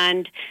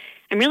 and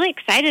I'm really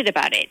excited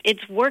about it.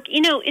 It's work.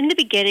 In the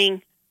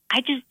beginning,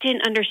 I just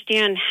didn't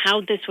understand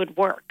how this would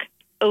work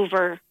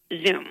over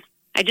Zoom.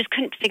 I just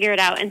couldn't figure it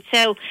out. And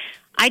so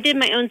I did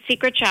my own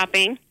secret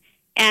shopping,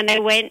 and I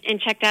went and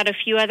checked out a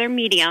few other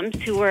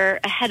mediums who were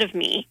ahead of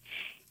me.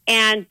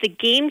 And the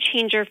game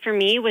changer for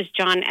me was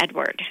John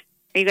Edward.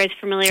 Are you guys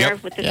familiar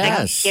with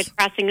this? Yes.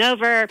 Crossing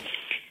over.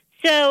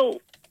 So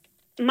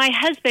my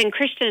husband,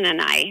 Christian, and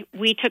I,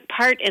 we took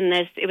part in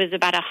this. It was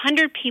about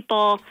 100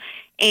 people.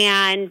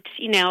 And,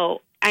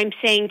 I'm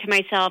saying to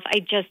myself, I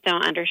just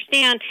don't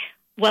understand.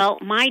 Well,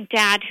 my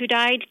dad who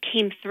died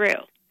came through.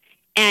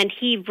 And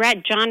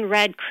John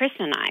read Chris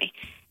and I.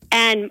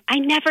 And I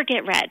never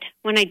get read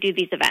when I do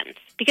these events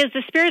because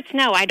the spirits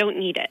know I don't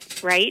need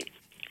it, right?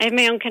 I have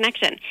my own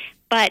connection.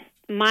 But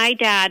my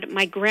dad,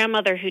 my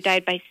grandmother who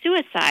died by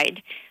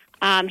suicide,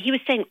 he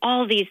was saying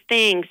all these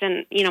things.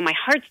 And, my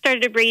heart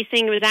started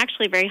racing. It was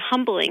actually very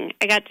humbling.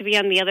 I got to be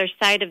on the other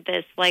side of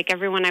this like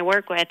everyone I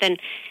work with. And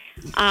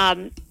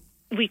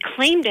we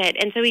claimed it.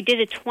 And so he did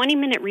a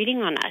 20-minute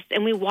reading on us.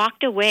 And we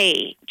walked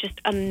away just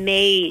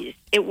amazed.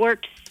 It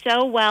worked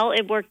so well.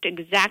 It worked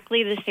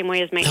exactly the same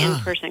way as my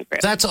in-person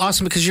group. That's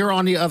awesome because you're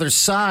on the other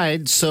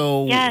side.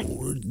 So,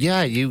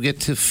 yes. You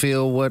get to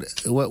feel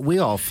what we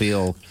all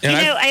feel. And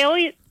I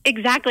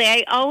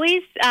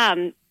always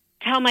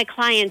tell my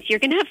clients, you're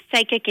going to have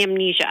psychic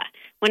amnesia.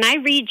 When I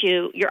read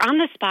you, you're on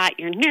the spot,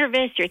 you're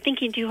nervous, you're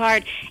thinking too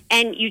hard,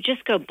 and you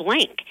just go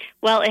blank.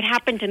 Well, it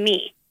happened to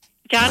me.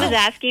 John is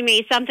asking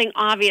me something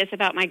obvious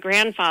about my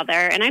grandfather,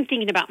 and I'm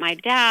thinking about my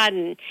dad,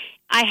 and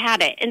I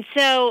had it. And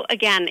so,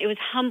 again, it was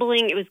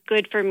humbling. It was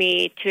good for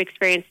me to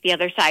experience the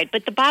other side.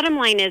 But the bottom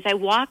line is I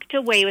walked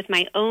away with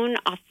my own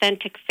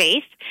authentic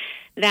faith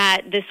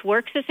that this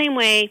works the same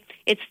way.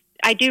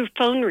 I do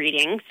phone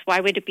readings.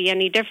 Why would it be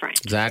any different?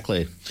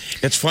 Exactly.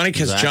 It's funny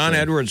because John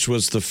Edwards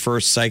was the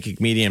first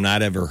psychic medium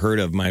I'd ever heard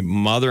of. My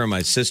mother and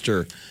my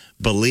sister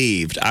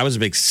believed. I was a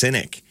big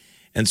cynic.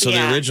 And so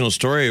the original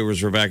story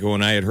was, Rebecca,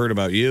 when I had heard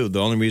about you, the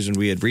only reason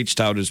we had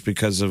reached out is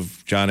because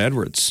of John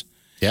Edwards.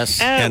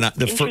 Yes. And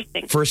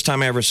the first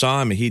time I ever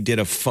saw him,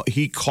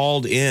 he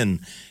called in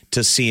to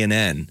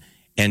CNN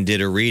and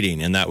did a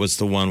reading. And that was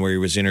the one where he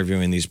was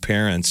interviewing these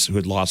parents who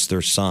had lost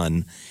their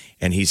son.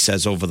 And he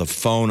says over the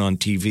phone on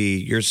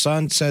TV, your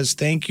son says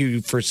thank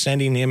you for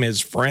sending him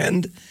his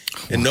friend.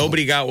 And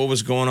nobody got what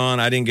was going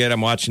on. I didn't get it.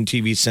 I'm watching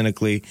TV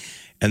cynically.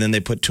 And then they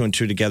put 2 and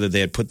 2 together. They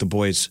had put the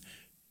boy's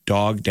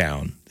dog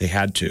down. They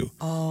had to.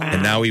 Oh.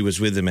 And now he was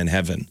with him in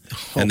heaven.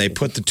 And they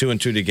put the 2 and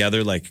 2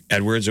 together like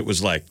Edwards. It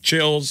was like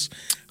chills.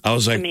 I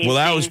was like, well,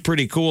 that was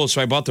pretty cool.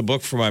 So I bought the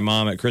book for my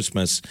mom at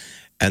Christmas.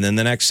 And then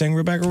the next thing,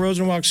 Rebecca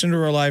Rosen walks into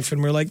her life,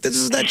 and we're like, this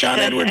is that John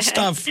Edwards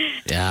stuff.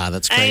 Yeah,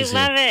 that's crazy.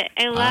 I love it.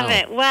 I love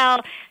it.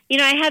 Well,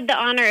 I had the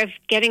honor of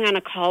getting on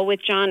a call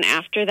with John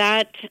after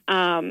that.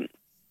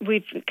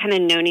 We've kind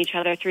of known each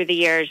other through the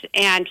years,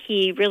 and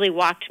he really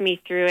walked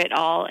me through it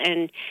all.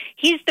 And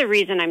he's the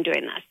reason I'm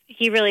doing this.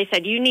 He really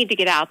said, you need to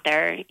get out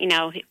there.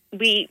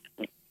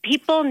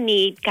 People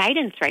need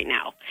guidance right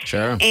now.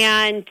 Sure.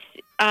 And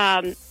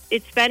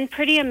it's been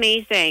pretty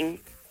amazing,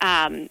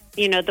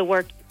 the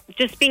work,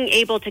 just being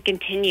able to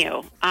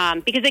continue,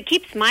 because it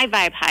keeps my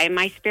vibe high and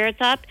my spirits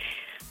up,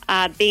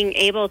 being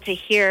able to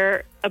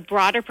hear a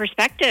broader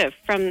perspective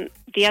from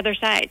the other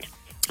side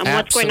on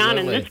what's going on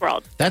in this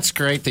world. That's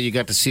great that you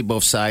got to see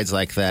both sides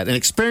like that and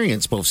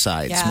experience both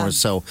sides more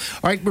so. All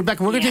right,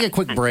 Rebecca, we're going to take a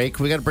quick break.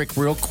 We got to break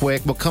real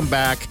quick. We'll come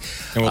back.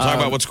 And we'll talk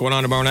about what's going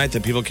on tomorrow night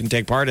that people can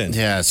take part in.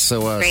 Yeah,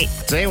 so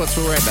today, we'll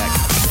be right back.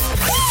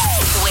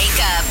 Wake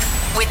up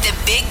with the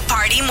Big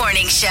Party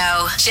Morning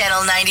Show,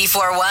 Channel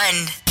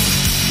 94.1.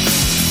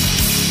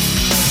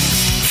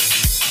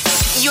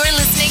 You're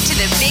listening to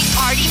the Big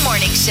Party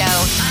Morning Show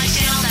on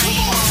Channel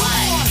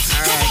 94.1.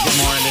 All right, good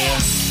morning to you.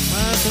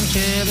 Welcome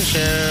to the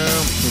show.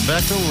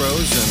 Rebecca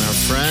Rosen, our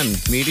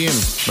friend, medium,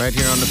 right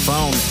here on the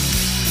phone.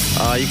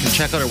 You can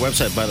check out our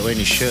website, by the way, and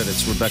you should.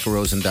 It's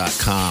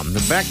RebeccaRosen.com.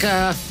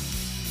 Rebecca,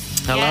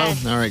 hello?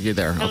 Yes. All right, you're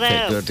there. Hello.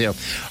 Okay, good deal.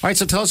 All right,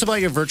 so tell us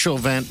about your virtual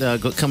event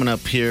coming up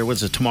here.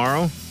 What's it,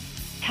 tomorrow?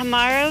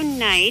 Tomorrow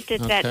night,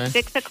 it's at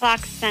 6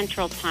 o'clock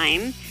Central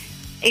Time.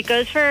 It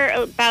goes for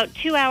about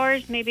 2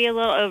 hours, maybe a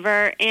little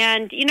over.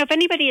 And, if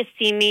anybody has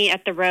seen me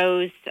at the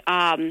Rose,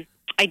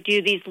 I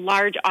do these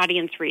large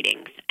audience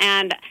readings.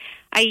 And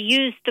I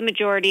use the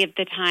majority of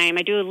the time.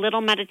 I do a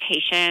little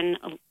meditation,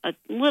 a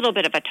little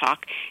bit of a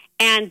talk,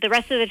 and the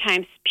rest of the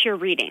time is pure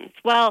readings.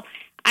 Well,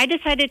 I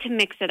decided to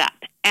mix it up,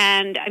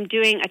 and I'm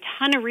doing a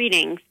ton of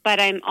readings,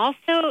 but I'm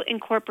also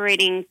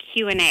incorporating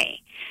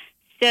Q&A.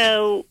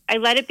 So I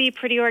let it be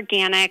pretty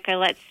organic. I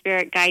let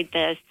Spirit guide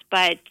this,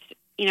 but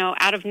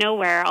out of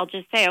nowhere, I'll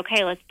just say,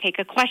 okay, let's take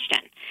a question.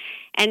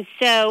 And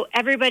so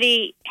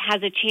everybody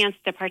has a chance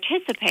to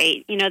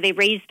participate. They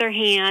raise their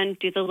hand,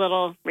 do the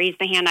little raise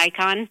the hand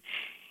icon,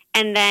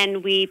 and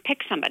then we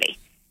pick somebody.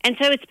 And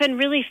so it's been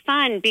really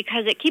fun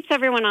because it keeps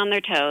everyone on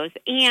their toes,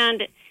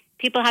 and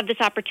people have this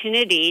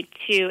opportunity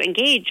to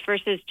engage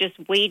versus just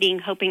waiting,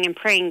 hoping, and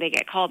praying they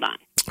get called on.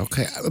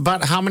 Okay.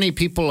 About how many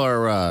people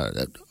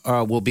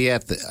will be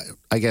at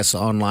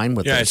online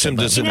with us? I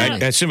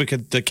assume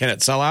can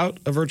it sell out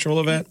a virtual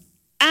event?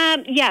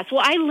 Yes.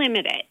 Well, I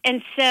limit it.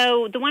 And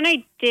so the one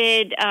I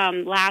did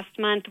last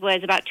month was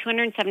about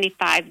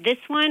 275. This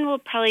one will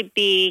probably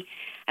be,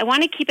 I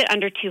want to keep it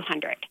under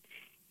 200.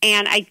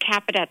 And I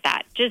cap it at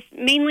that, just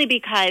mainly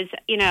because,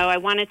 I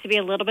want it to be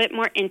a little bit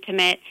more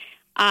intimate.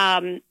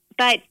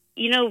 But,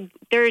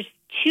 there's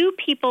 2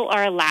 people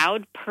are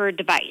allowed per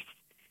device.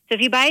 So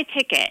if you buy a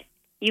ticket,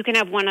 you can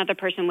have one other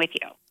person with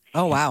you.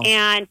 Oh, wow.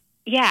 And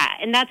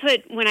and that's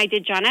when I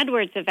did John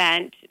Edwards'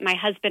 event, my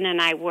husband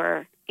and I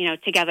were,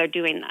 together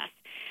doing this.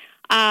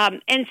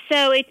 And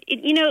so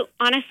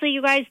honestly,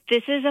 you guys,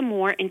 this is a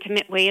more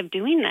intimate way of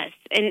doing this.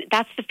 And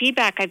that's the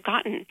feedback I've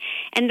gotten.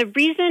 And the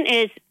reason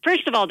is,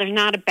 first of all, there's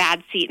not a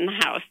bad seat in the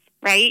house,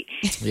 right?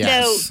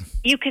 Yes. So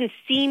you can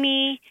see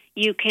me,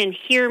 you can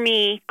hear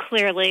me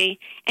clearly,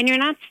 and you're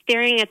not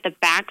staring at the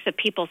backs of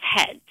people's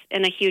heads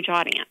in a huge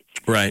audience.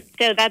 Right.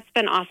 So that's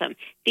been awesome.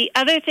 The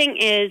other thing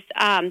is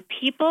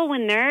people,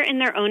 when they're in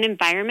their own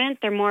environment,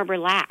 they're more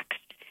relaxed.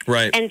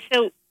 Right. And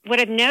so what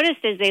I've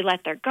noticed is they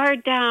let their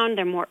guard down,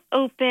 they're more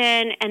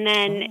open, and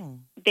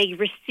then they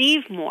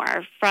receive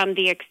more from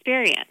the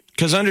experience.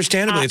 Because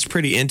understandably, it's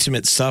pretty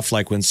intimate stuff.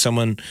 Like when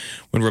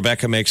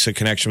Rebecca makes a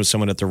connection with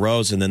someone at the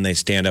Rose and then they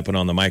stand up and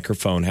on the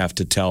microphone have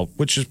to tell,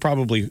 which is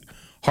probably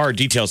hard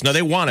details. Now,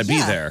 they want to be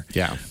there.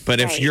 Yeah. But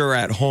if you're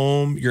at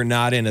home, you're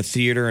not in a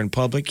theater in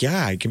public,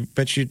 I can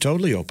bet you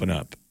totally open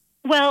up.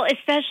 Well,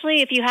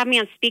 especially if you have me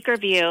on speaker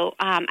view.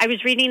 I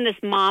was reading this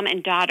mom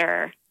and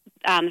daughter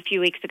a few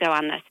weeks ago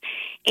on this,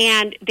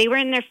 and they were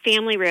in their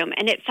family room,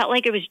 and it felt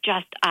like it was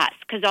just us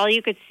because all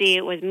you could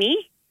see was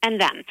me and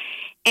them.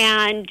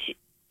 And,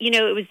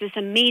 it was this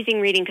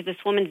amazing reading because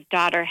this woman's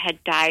daughter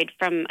had died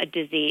from a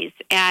disease.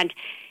 And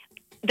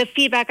the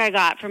feedback I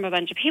got from a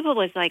bunch of people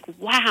was like,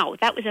 wow,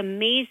 that was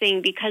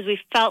amazing because we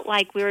felt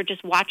like we were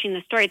just watching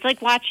the story. It's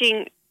like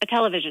watching a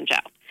television show,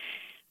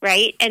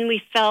 right? And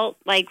we felt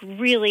like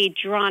really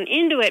drawn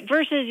into it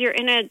versus you're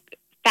in a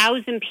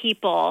 1,000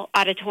 people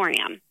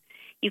auditorium.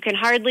 You can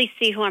hardly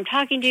see who I'm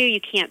talking to. You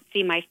can't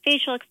see my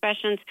facial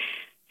expressions.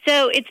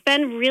 So it's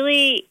been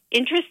really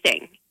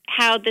interesting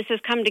how this has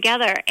come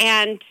together.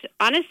 And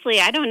honestly,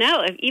 I don't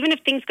know. Even if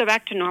things go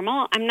back to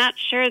normal, I'm not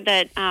sure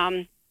that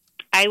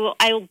I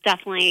will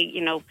definitely,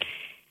 you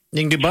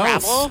can do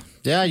travel, both.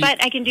 Yeah,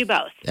 but I can do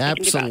both.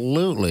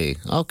 Absolutely.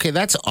 Okay,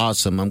 that's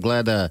awesome. I'm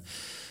glad that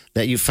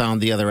you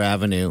found the other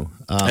avenue.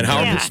 And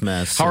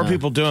how are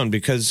people doing?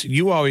 Because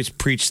you always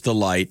preach the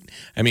light.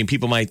 I mean,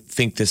 people might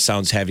think this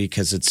sounds heavy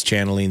because it's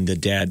channeling the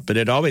dead, but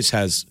it always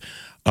has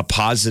a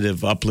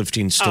positive,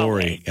 uplifting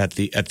story at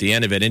the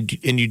end of it,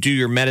 and you do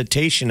your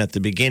meditation at the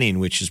beginning,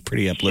 which is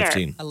pretty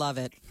uplifting. I love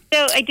it.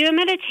 So I do a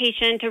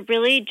meditation to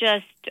really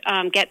just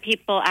get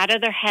people out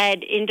of their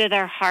head, into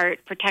their heart,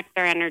 protect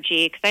their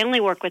energy, because I only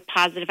work with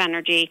positive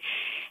energy.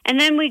 And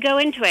then we go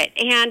into it,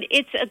 and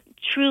it's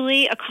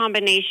truly a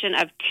combination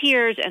of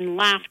tears and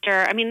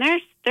laughter. I mean,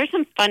 there's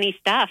some funny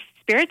stuff.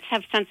 Spirits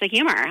have sense of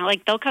humor.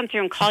 Like, they'll come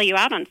through and call you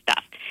out on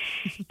stuff.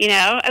 You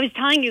know, I was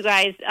telling you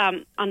guys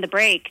on the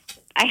break,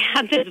 I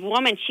had this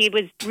woman, she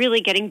was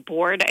really getting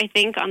bored, I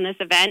think, on this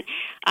event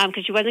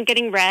because she wasn't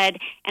getting read.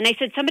 And I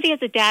said, somebody has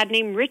a dad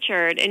named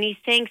Richard, and he's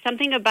saying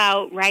something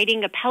about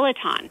riding a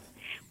Peloton.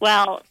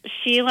 Well,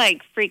 she,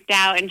 freaked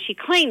out, and she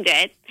claimed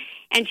it.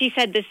 And she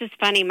said, this is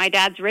funny. My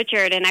dad's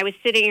Richard. And I was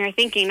sitting here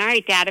thinking, all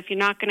right, Dad, if you're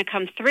not going to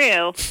come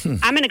through,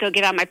 I'm going to go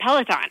get on my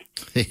Peloton.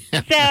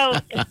 So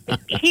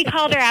he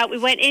called her out. We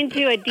went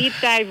into a deep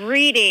dive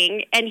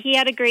reading, and he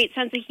had a great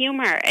sense of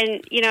humor.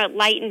 And, it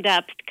lightened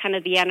up kind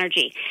of the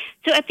energy.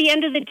 So at the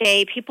end of the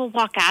day, people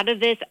walk out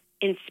of this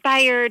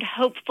inspired,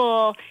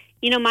 hopeful.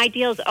 My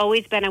deal's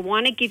always been, I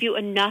want to give you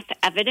enough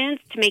evidence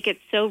to make it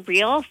so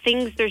real,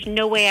 things there's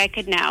no way I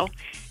could know,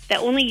 that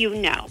only you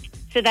know.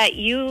 So that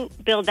you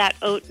build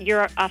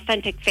your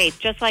authentic faith,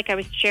 just like I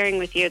was sharing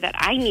with you that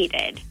I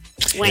needed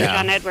when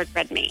John Edward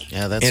read me.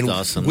 Yeah, that's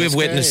awesome. We've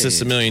witnessed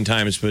this a million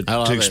times, but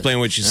to explain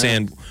what you're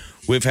saying,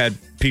 we've had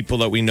people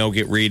that we know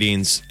get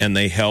readings, and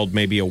they held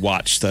maybe a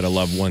watch that a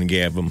loved one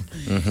gave them,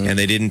 and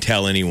they didn't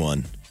tell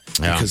anyone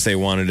because they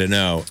wanted to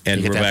know.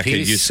 And Rebecca,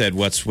 you said,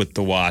 what's with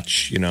the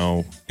watch, in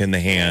the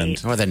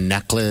hand? Or the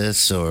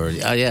necklace, or,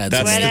 that's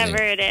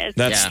whatever it is.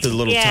 That's the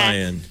little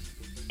tie-in.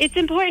 It's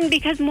important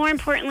because, more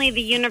importantly,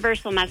 the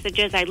universal message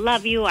is, I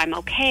love you, I'm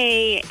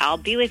okay, I'll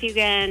be with you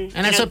again.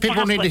 And that's what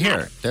people need to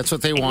hear. That's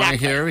what they want to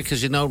hear,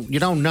 because you don't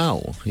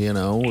know,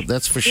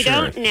 that's for sure. You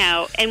don't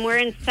know, and we're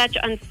in such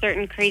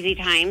uncertain, crazy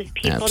times.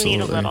 People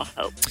need a little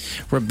hope.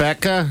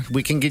 Rebecca,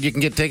 you can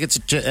get tickets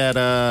at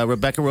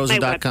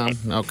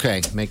RebeccaRosen.com.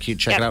 Okay, make you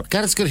check it out.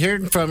 God, it's good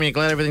hearing from you.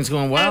 Glad everything's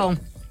going well.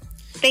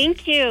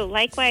 Thank you.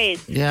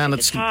 Likewise. Yeah,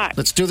 let's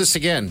do this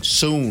again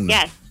soon.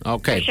 Yes.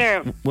 Okay. For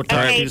sure. We'll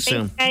talk to you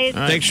soon. Guys.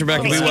 Thanks,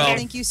 Rebecca. Be well.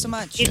 Thank you so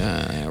much.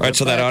 All right,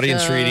 so that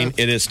audience reading,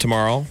 it is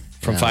tomorrow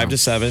from 5 to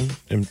 7.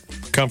 And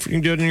you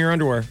can do it in your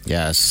underwear.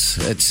 Yes,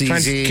 it's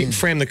easy. Try and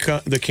frame the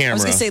camera. I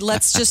was going to say,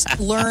 let's just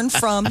learn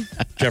from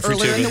Jeffrey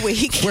earlier in the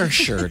week. Wear a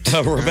shirt.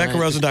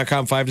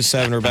 RebeccaRosen.com, 5 to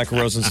 7. Rebecca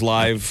Rosen's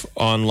live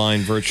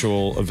online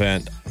virtual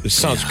event. This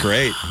sounds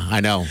great.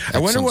 I know. I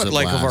wonder what, of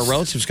our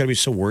relatives got to be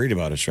so worried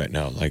about us right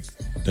now.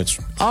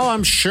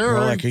 I'm sure.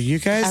 We're are you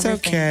guys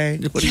okay?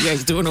 What are you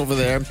guys doing over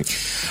there?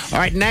 All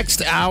right,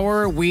 next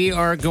hour, we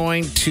are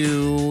going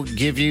to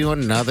give you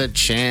another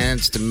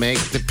chance to make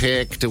the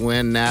pick to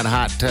win that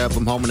hot tub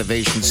from Home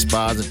Innovation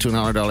Spas, a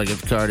 $200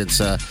 gift card.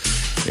 It's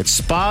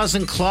Spas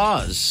and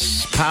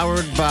Claws,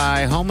 powered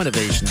by Home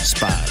Innovation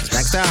Spas.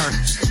 Next hour.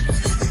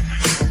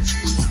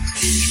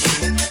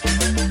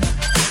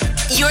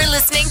 You're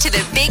listening to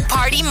the Big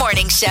Party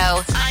Morning Show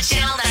on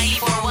Channel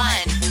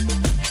 94.1.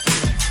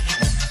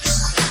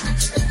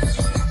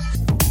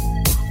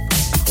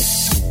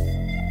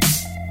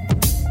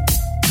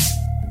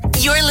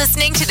 You're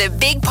listening to the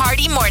Big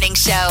Party Morning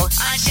Show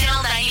on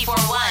Channel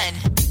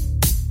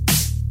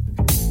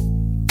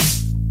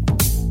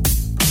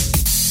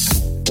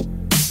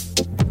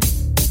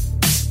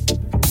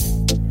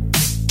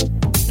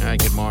 94.1. All right,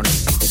 good morning.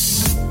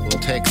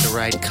 We'll take the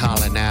right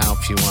caller now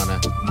if you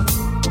want to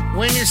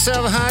win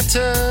yourself a hot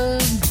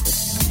tub.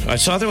 I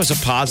saw there was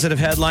a positive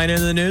headline in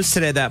the news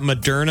today that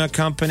Moderna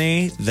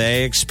company,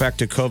 they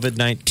expect a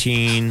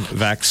COVID-19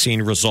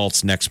 vaccine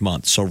results next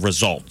month. So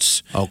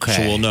results. Okay.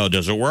 So we'll know,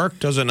 does it work?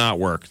 Does it not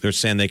work? They're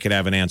saying they could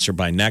have an answer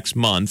by next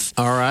month.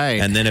 All right.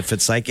 And then if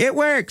it's it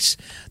works.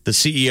 The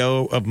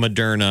CEO of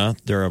Moderna,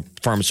 they're a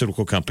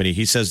pharmaceutical company,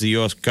 he says the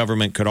U.S.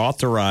 government could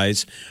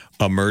authorize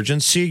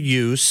emergency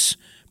use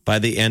by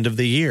the end of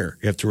the year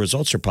if the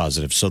results are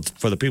positive. So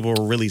for the people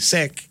who are really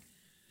sick,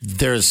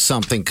 there's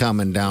something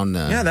coming down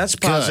the... Yeah, that's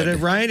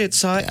positive, right?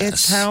 It's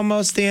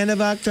almost the end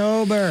of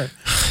October.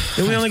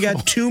 And we only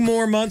got 2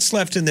 more months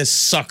left in this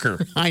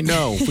sucker. I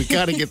know. We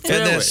got to get through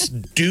and this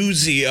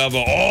doozy of,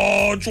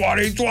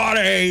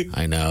 2020.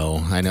 I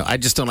know. I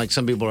just don't like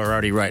some people are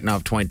already writing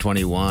off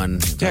 2021.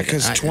 Yeah,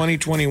 because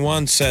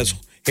 2021 says...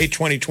 Hey,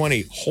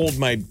 2020, hold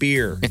my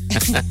beer. I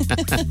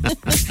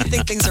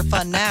think things are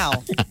fun now.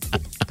 All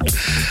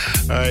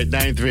right,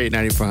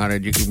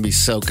 938-9400. You can be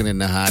soaking in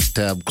the hot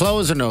tub.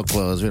 Clothes or no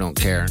clothes, we don't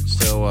care.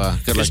 So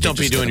good luck. Just don't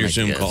be doing your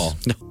Zoom call.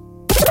 No.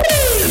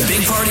 The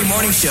Big Party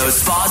Morning Show,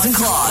 Spas and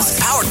Claws,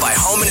 powered by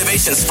Home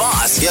Innovation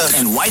Spas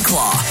and White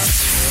Claw.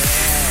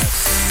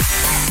 Yes,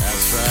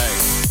 that's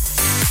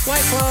right.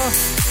 White Claw.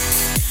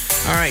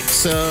 All right,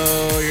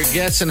 so you're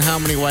guessing how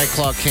many White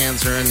Claw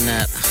cans are in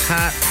that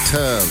hot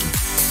tub.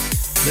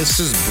 This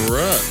is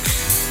Brooke.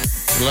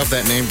 Love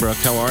that name, Brooke.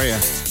 How are you?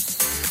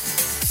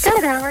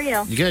 Good. How are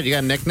you? You good? You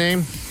got a nickname?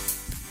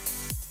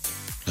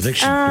 I think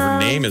her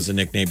name is a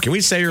nickname. Can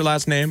we say your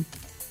last name?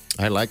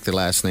 I like the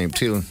last name,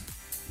 too.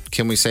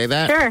 Can we say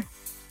that? Sure.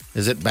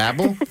 Is it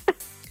Babel?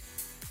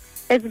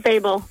 It's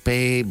Babel.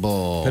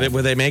 Babel.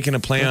 Were they making a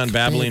play on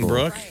Babbling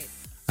Brook?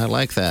 I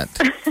like that.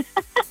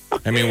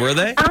 I mean, were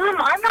they?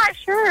 I'm not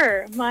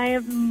sure. My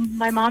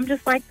mom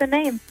just liked the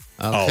name.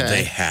 Okay. Oh,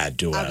 they had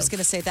to have. I was going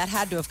to say that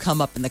had to have come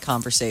up in the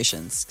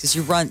conversations because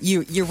you run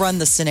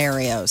the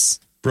scenarios.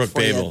 Brooke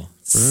Babel.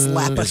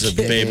 Slap There's a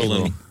Babel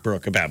and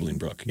Brooke, a Babbling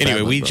Brook. Anyway,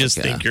 Babbling we Brook, just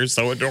think you're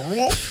so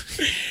adorable.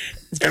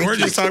 And we're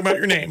just talking about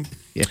your name.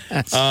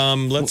 Yes.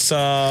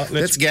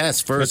 Let's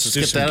guess first. Let's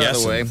get that out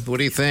of the way. What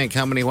do you think?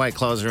 How many White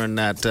Claws are in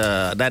that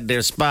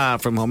there spa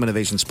from Home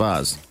Innovation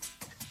Spas?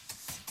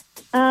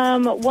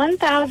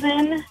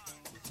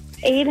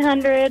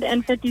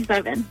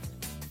 1,857.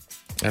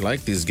 I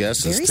like these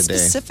guesses Very today.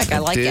 specific. I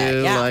like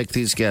it. Yeah. like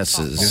these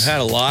guesses. We've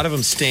had a lot of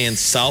them staying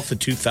south of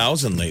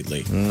 2,000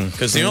 lately.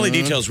 Because the only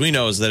details we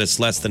know is that it's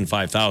less than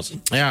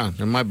 5,000. Yeah,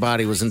 and my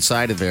body was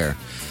inside of there.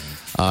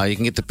 You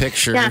can get the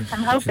picture. Yes,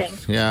 I'm hoping.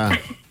 Yeah,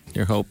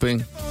 you're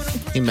hoping.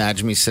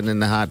 Imagine me sitting in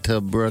the hot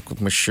tub, Brooke, with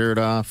my shirt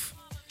off,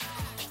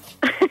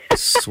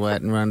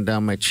 sweating running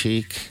down my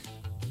cheek.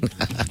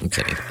 I'm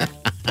kidding.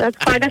 That's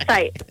quite a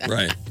sight.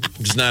 Right.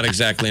 It's not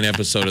exactly an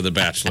episode of The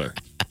Bachelor.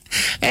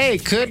 Hey,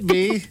 could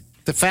be.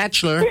 The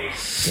Bachelor.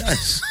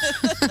 Yes.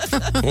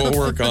 We'll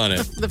work on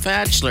it. The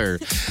Bachelor.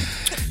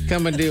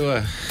 Come and do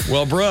a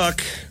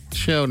Brooke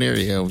show near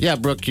you. Yeah,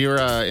 Brooke, you're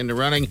in the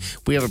running.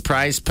 We have a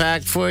prize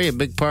pack for you, a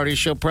big party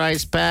show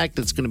prize pack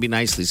that's going to be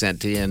nicely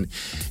sent to you. And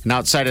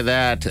outside of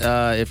that,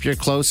 if you're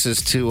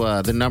closest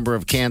to the number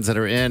of cans that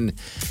are in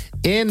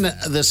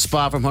the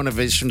spa from Home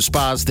Innovation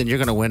Spas, then you're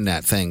going to win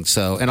that thing.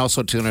 So, and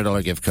also a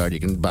 $200 gift card. You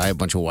can buy a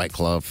bunch of White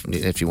Claw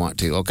if you want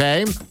to.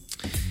 Okay.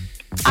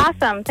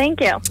 Awesome. Thank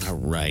you. All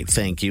right.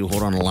 Thank you.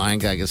 Hold on the line.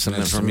 Got to get some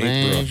Nice to meet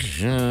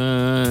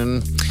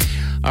information.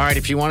 All right.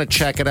 If you want to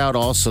check it out,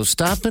 also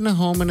stop in the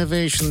Home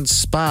Innovation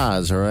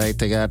Spas. All right.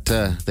 They got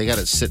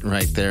it sitting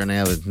right there, and they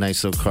have a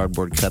nice little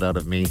cardboard cutout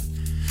of me.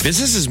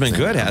 Business has been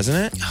good,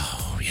 hasn't it?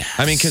 Oh, yeah.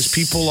 I mean, because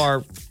people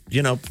are,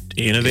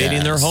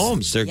 innovating their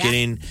homes. They're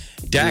getting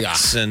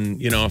decks. Yeah.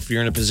 And, if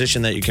you're in a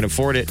position that you can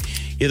afford it,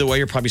 either way,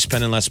 you're probably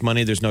spending less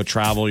money. There's no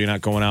travel. You're not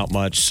going out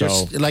much.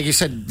 So, like you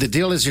said, the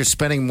deal is you're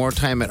spending more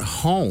time at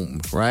home,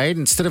 right?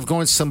 Instead of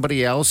going to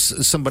somebody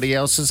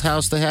else's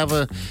house to have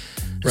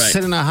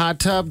sit in a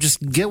hot tub,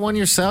 just get one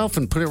yourself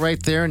and put it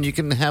right there, and you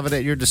can have it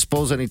at your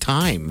disposal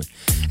anytime.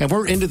 And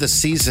we're into the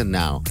season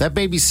now. That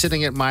baby's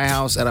sitting at my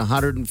house at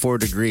 104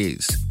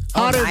 degrees.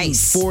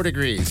 104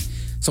 degrees.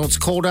 So it's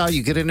cold out.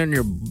 You get in and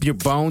your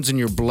bones and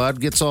your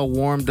blood gets all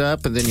warmed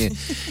up, and then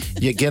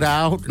you get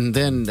out, and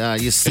then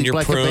you sleep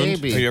like pruned? a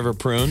baby. Are you ever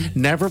pruned?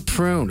 Never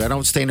pruned. I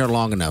don't stay in there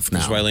long enough now.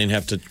 Does Wileen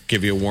have to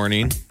give you a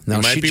warning? No,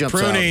 you might she be jumps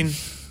pruning. Out.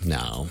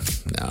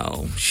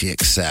 No. She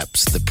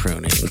accepts the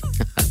pruning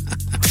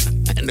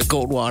and the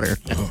cold water.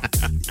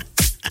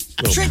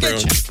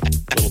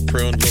 Little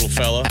pruned little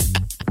fella.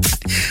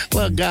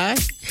 Well, guy.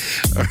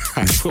 All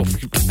right, we'll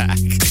be back.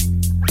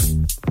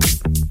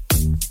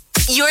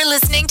 You're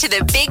listening to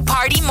the Big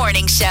Party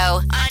Morning Show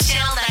on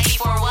Channel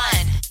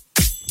 94.1.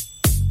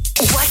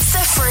 What's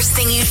the first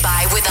thing you'd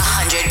buy with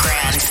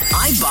 $100,000?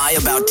 I'd buy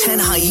about 10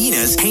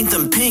 hyenas, paint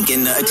them pink,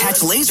 and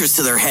attach lasers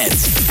to their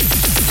heads.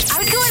 I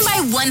would go and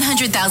buy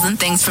 100,000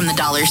 things from the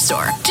dollar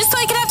store, just so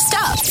I could have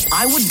stuff.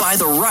 I would buy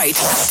the right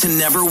to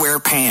never wear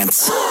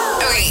pants.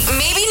 Okay,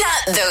 maybe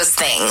not those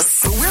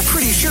things. But we're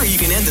pretty sure you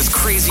can end this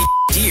crazy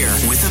year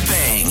with a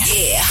bang.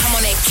 Yeah, I'm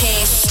on a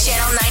cash.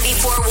 Channel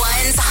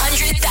 94.1's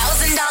 $100,000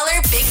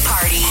 Big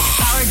Party.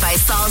 Powered by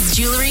Saul's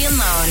Jewelry and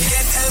Loan.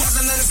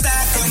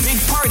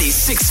 Big Party's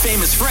 6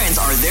 famous friends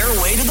are their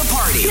way to the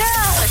party. Yeah.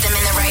 Put them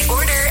in the right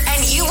order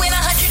and you win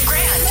 $100,000.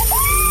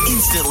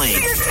 Instantly.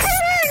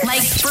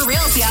 Like, for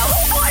reals, yo.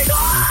 Oh my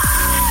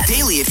God!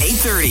 Daily at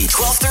 8:30,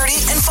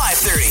 12:30, and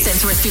 5:30.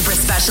 Since we're super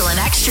special and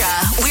extra,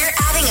 we're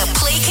adding a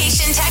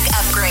Playcation Tech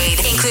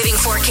upgrade, including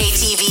 4K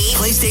TV,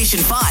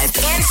 PlayStation 5,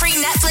 and free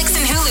Netflix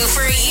and Hulu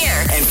for a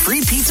year. And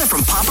free pizza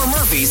from Papa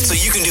Murphy's so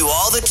you can do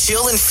all the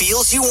chill and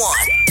feels you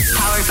want.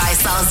 Powered by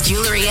Saul's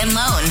Jewelry and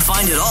Loan.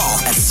 Find it all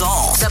at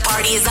Saul. The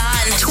party is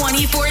on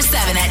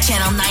 24/7 at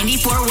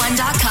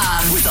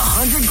channel941.com. With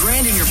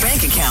 $100,000 in your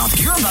bank account,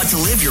 you're about to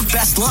live your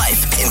best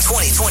life in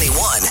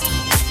 2021.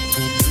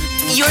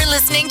 You're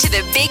listening to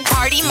the Big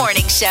Party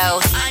Morning Show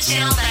on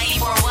Channel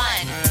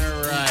 94.1.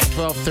 All right,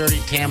 12:30.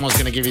 Tamel's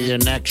going to give you your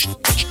next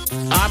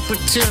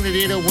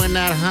opportunity to win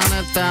that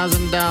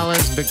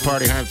 $100,000. Big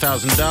Party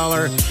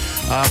 $100,000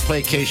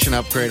 Playcation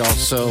upgrade.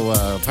 Also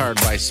powered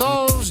by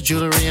Saul's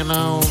Jewelry and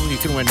Loan. You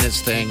can win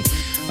this thing.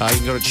 You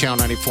can go to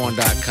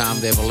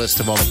channel94.com. They have a list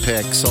of all the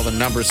picks, all the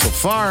numbers so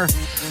far,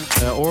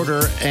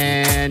 order,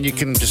 and you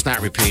can just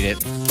not repeat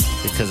it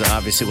because it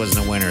obviously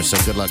wasn't a winner. So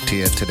good luck to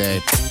you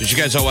today. Did you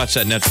guys all watch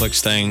that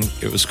Netflix thing?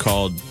 It was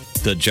called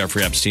the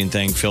Jeffrey Epstein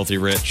thing, Filthy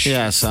Rich.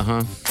 Yes,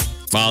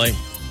 Molly?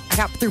 I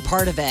got through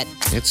part of it.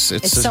 It's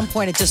at some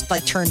point it just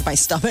turned my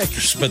stomach.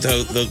 But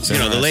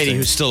the lady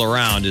who's still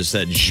around is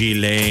that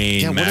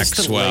Ghislaine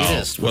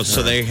Maxwell.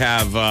 So they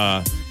have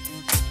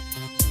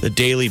the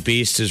Daily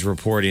Beast is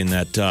reporting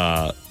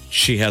that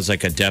she has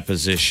like a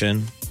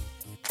deposition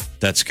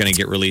that's going to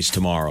get released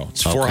tomorrow.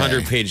 It's a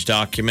 400-page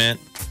document.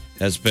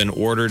 Has been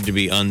ordered to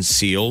be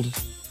unsealed.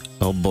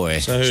 Oh, boy.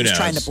 So who She's knows?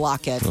 trying to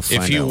block it.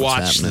 If you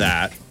watch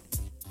that,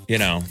 you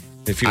know,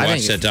 if you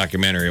watch that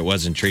documentary, it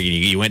was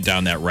intriguing. You went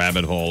down that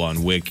rabbit hole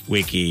on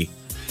Wiki.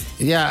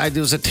 Yeah, it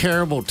was a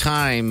terrible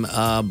time,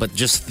 but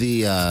just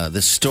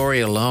the story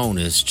alone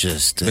is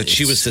just... But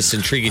she was this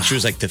intriguing. She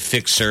was like the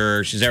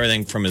fixer. She's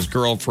everything from his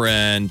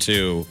girlfriend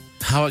to...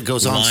 How it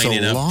goes on so long.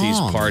 Lining up these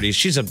parties.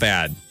 She's a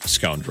bad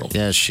scoundrel.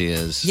 Yes, she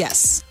is.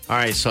 Yes. All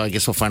right, so I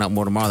guess we'll find out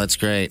more tomorrow. That's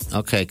great.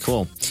 Okay,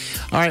 cool.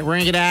 All right, we're going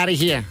to get out of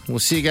here. We'll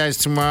see you guys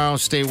tomorrow.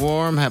 Stay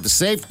warm. Have a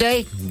safe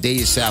day. Do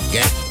yourself,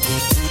 gang.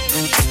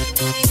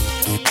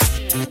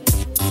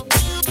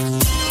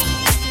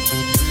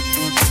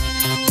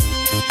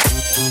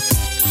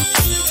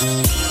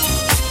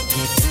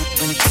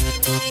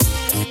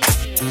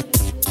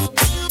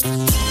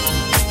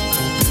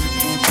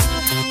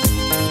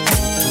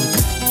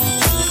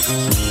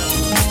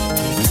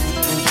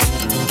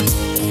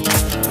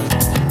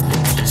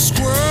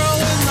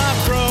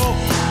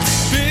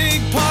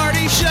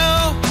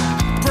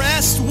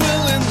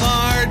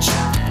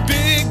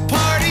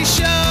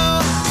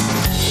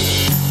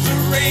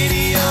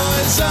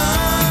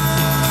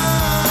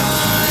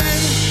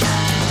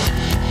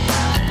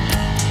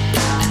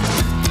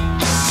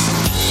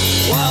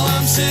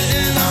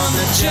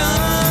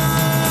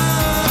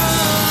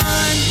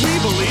 We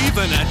believe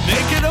in a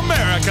naked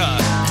America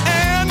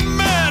and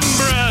man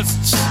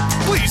breasts.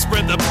 Please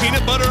spread the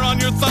peanut butter on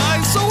your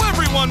thighs so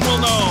everyone will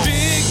know.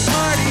 Big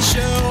party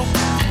show.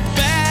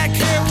 Back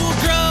hair will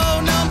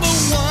grow. Number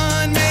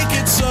one, make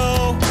it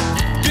so.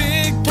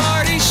 Big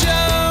party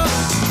show.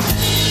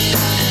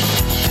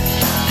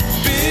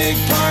 Big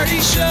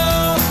party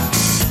show.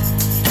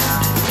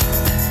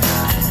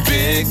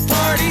 Big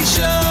party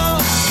show.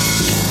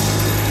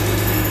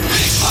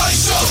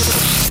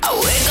 I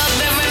wake up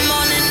every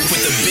morning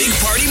with the Big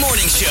Party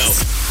Morning Show.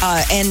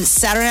 And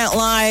Saturday Night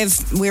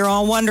Live, we were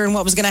all wondering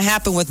what was going to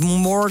happen with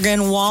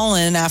Morgan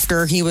Wallen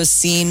after he was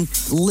seen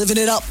living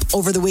it up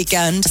over the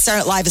weekend.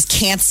 Saturday Night Live is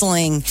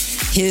canceling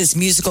his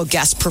musical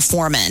guest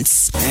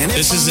performance.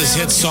 This is his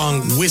hit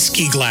song,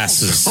 Whiskey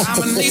Glasses. I'm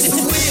gonna need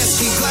some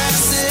whiskey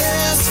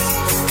glasses,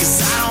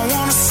 'cause I don't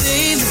wanna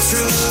see the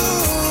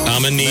truth.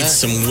 I'm going to need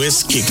some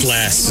whiskey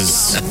glasses.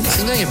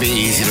 Seems like it'd be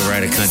easy to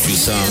write a country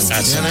song.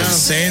 That's what I've been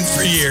saying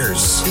for years.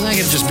 Seems like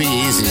it'd just be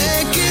easy.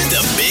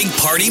 The Big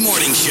Party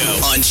Morning Show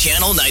on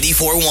Channel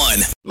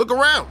 94.1. Look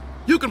around.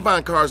 You can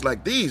find cars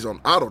like these on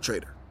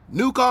AutoTrader.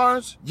 New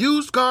cars,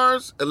 used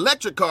cars,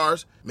 electric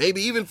cars,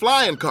 maybe even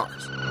flying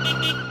cars.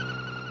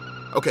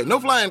 Okay, no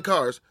flying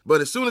cars,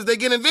 but as soon as they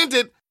get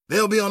invented,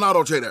 they'll be on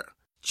AutoTrader.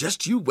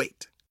 Just you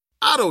wait.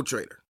 AutoTrader.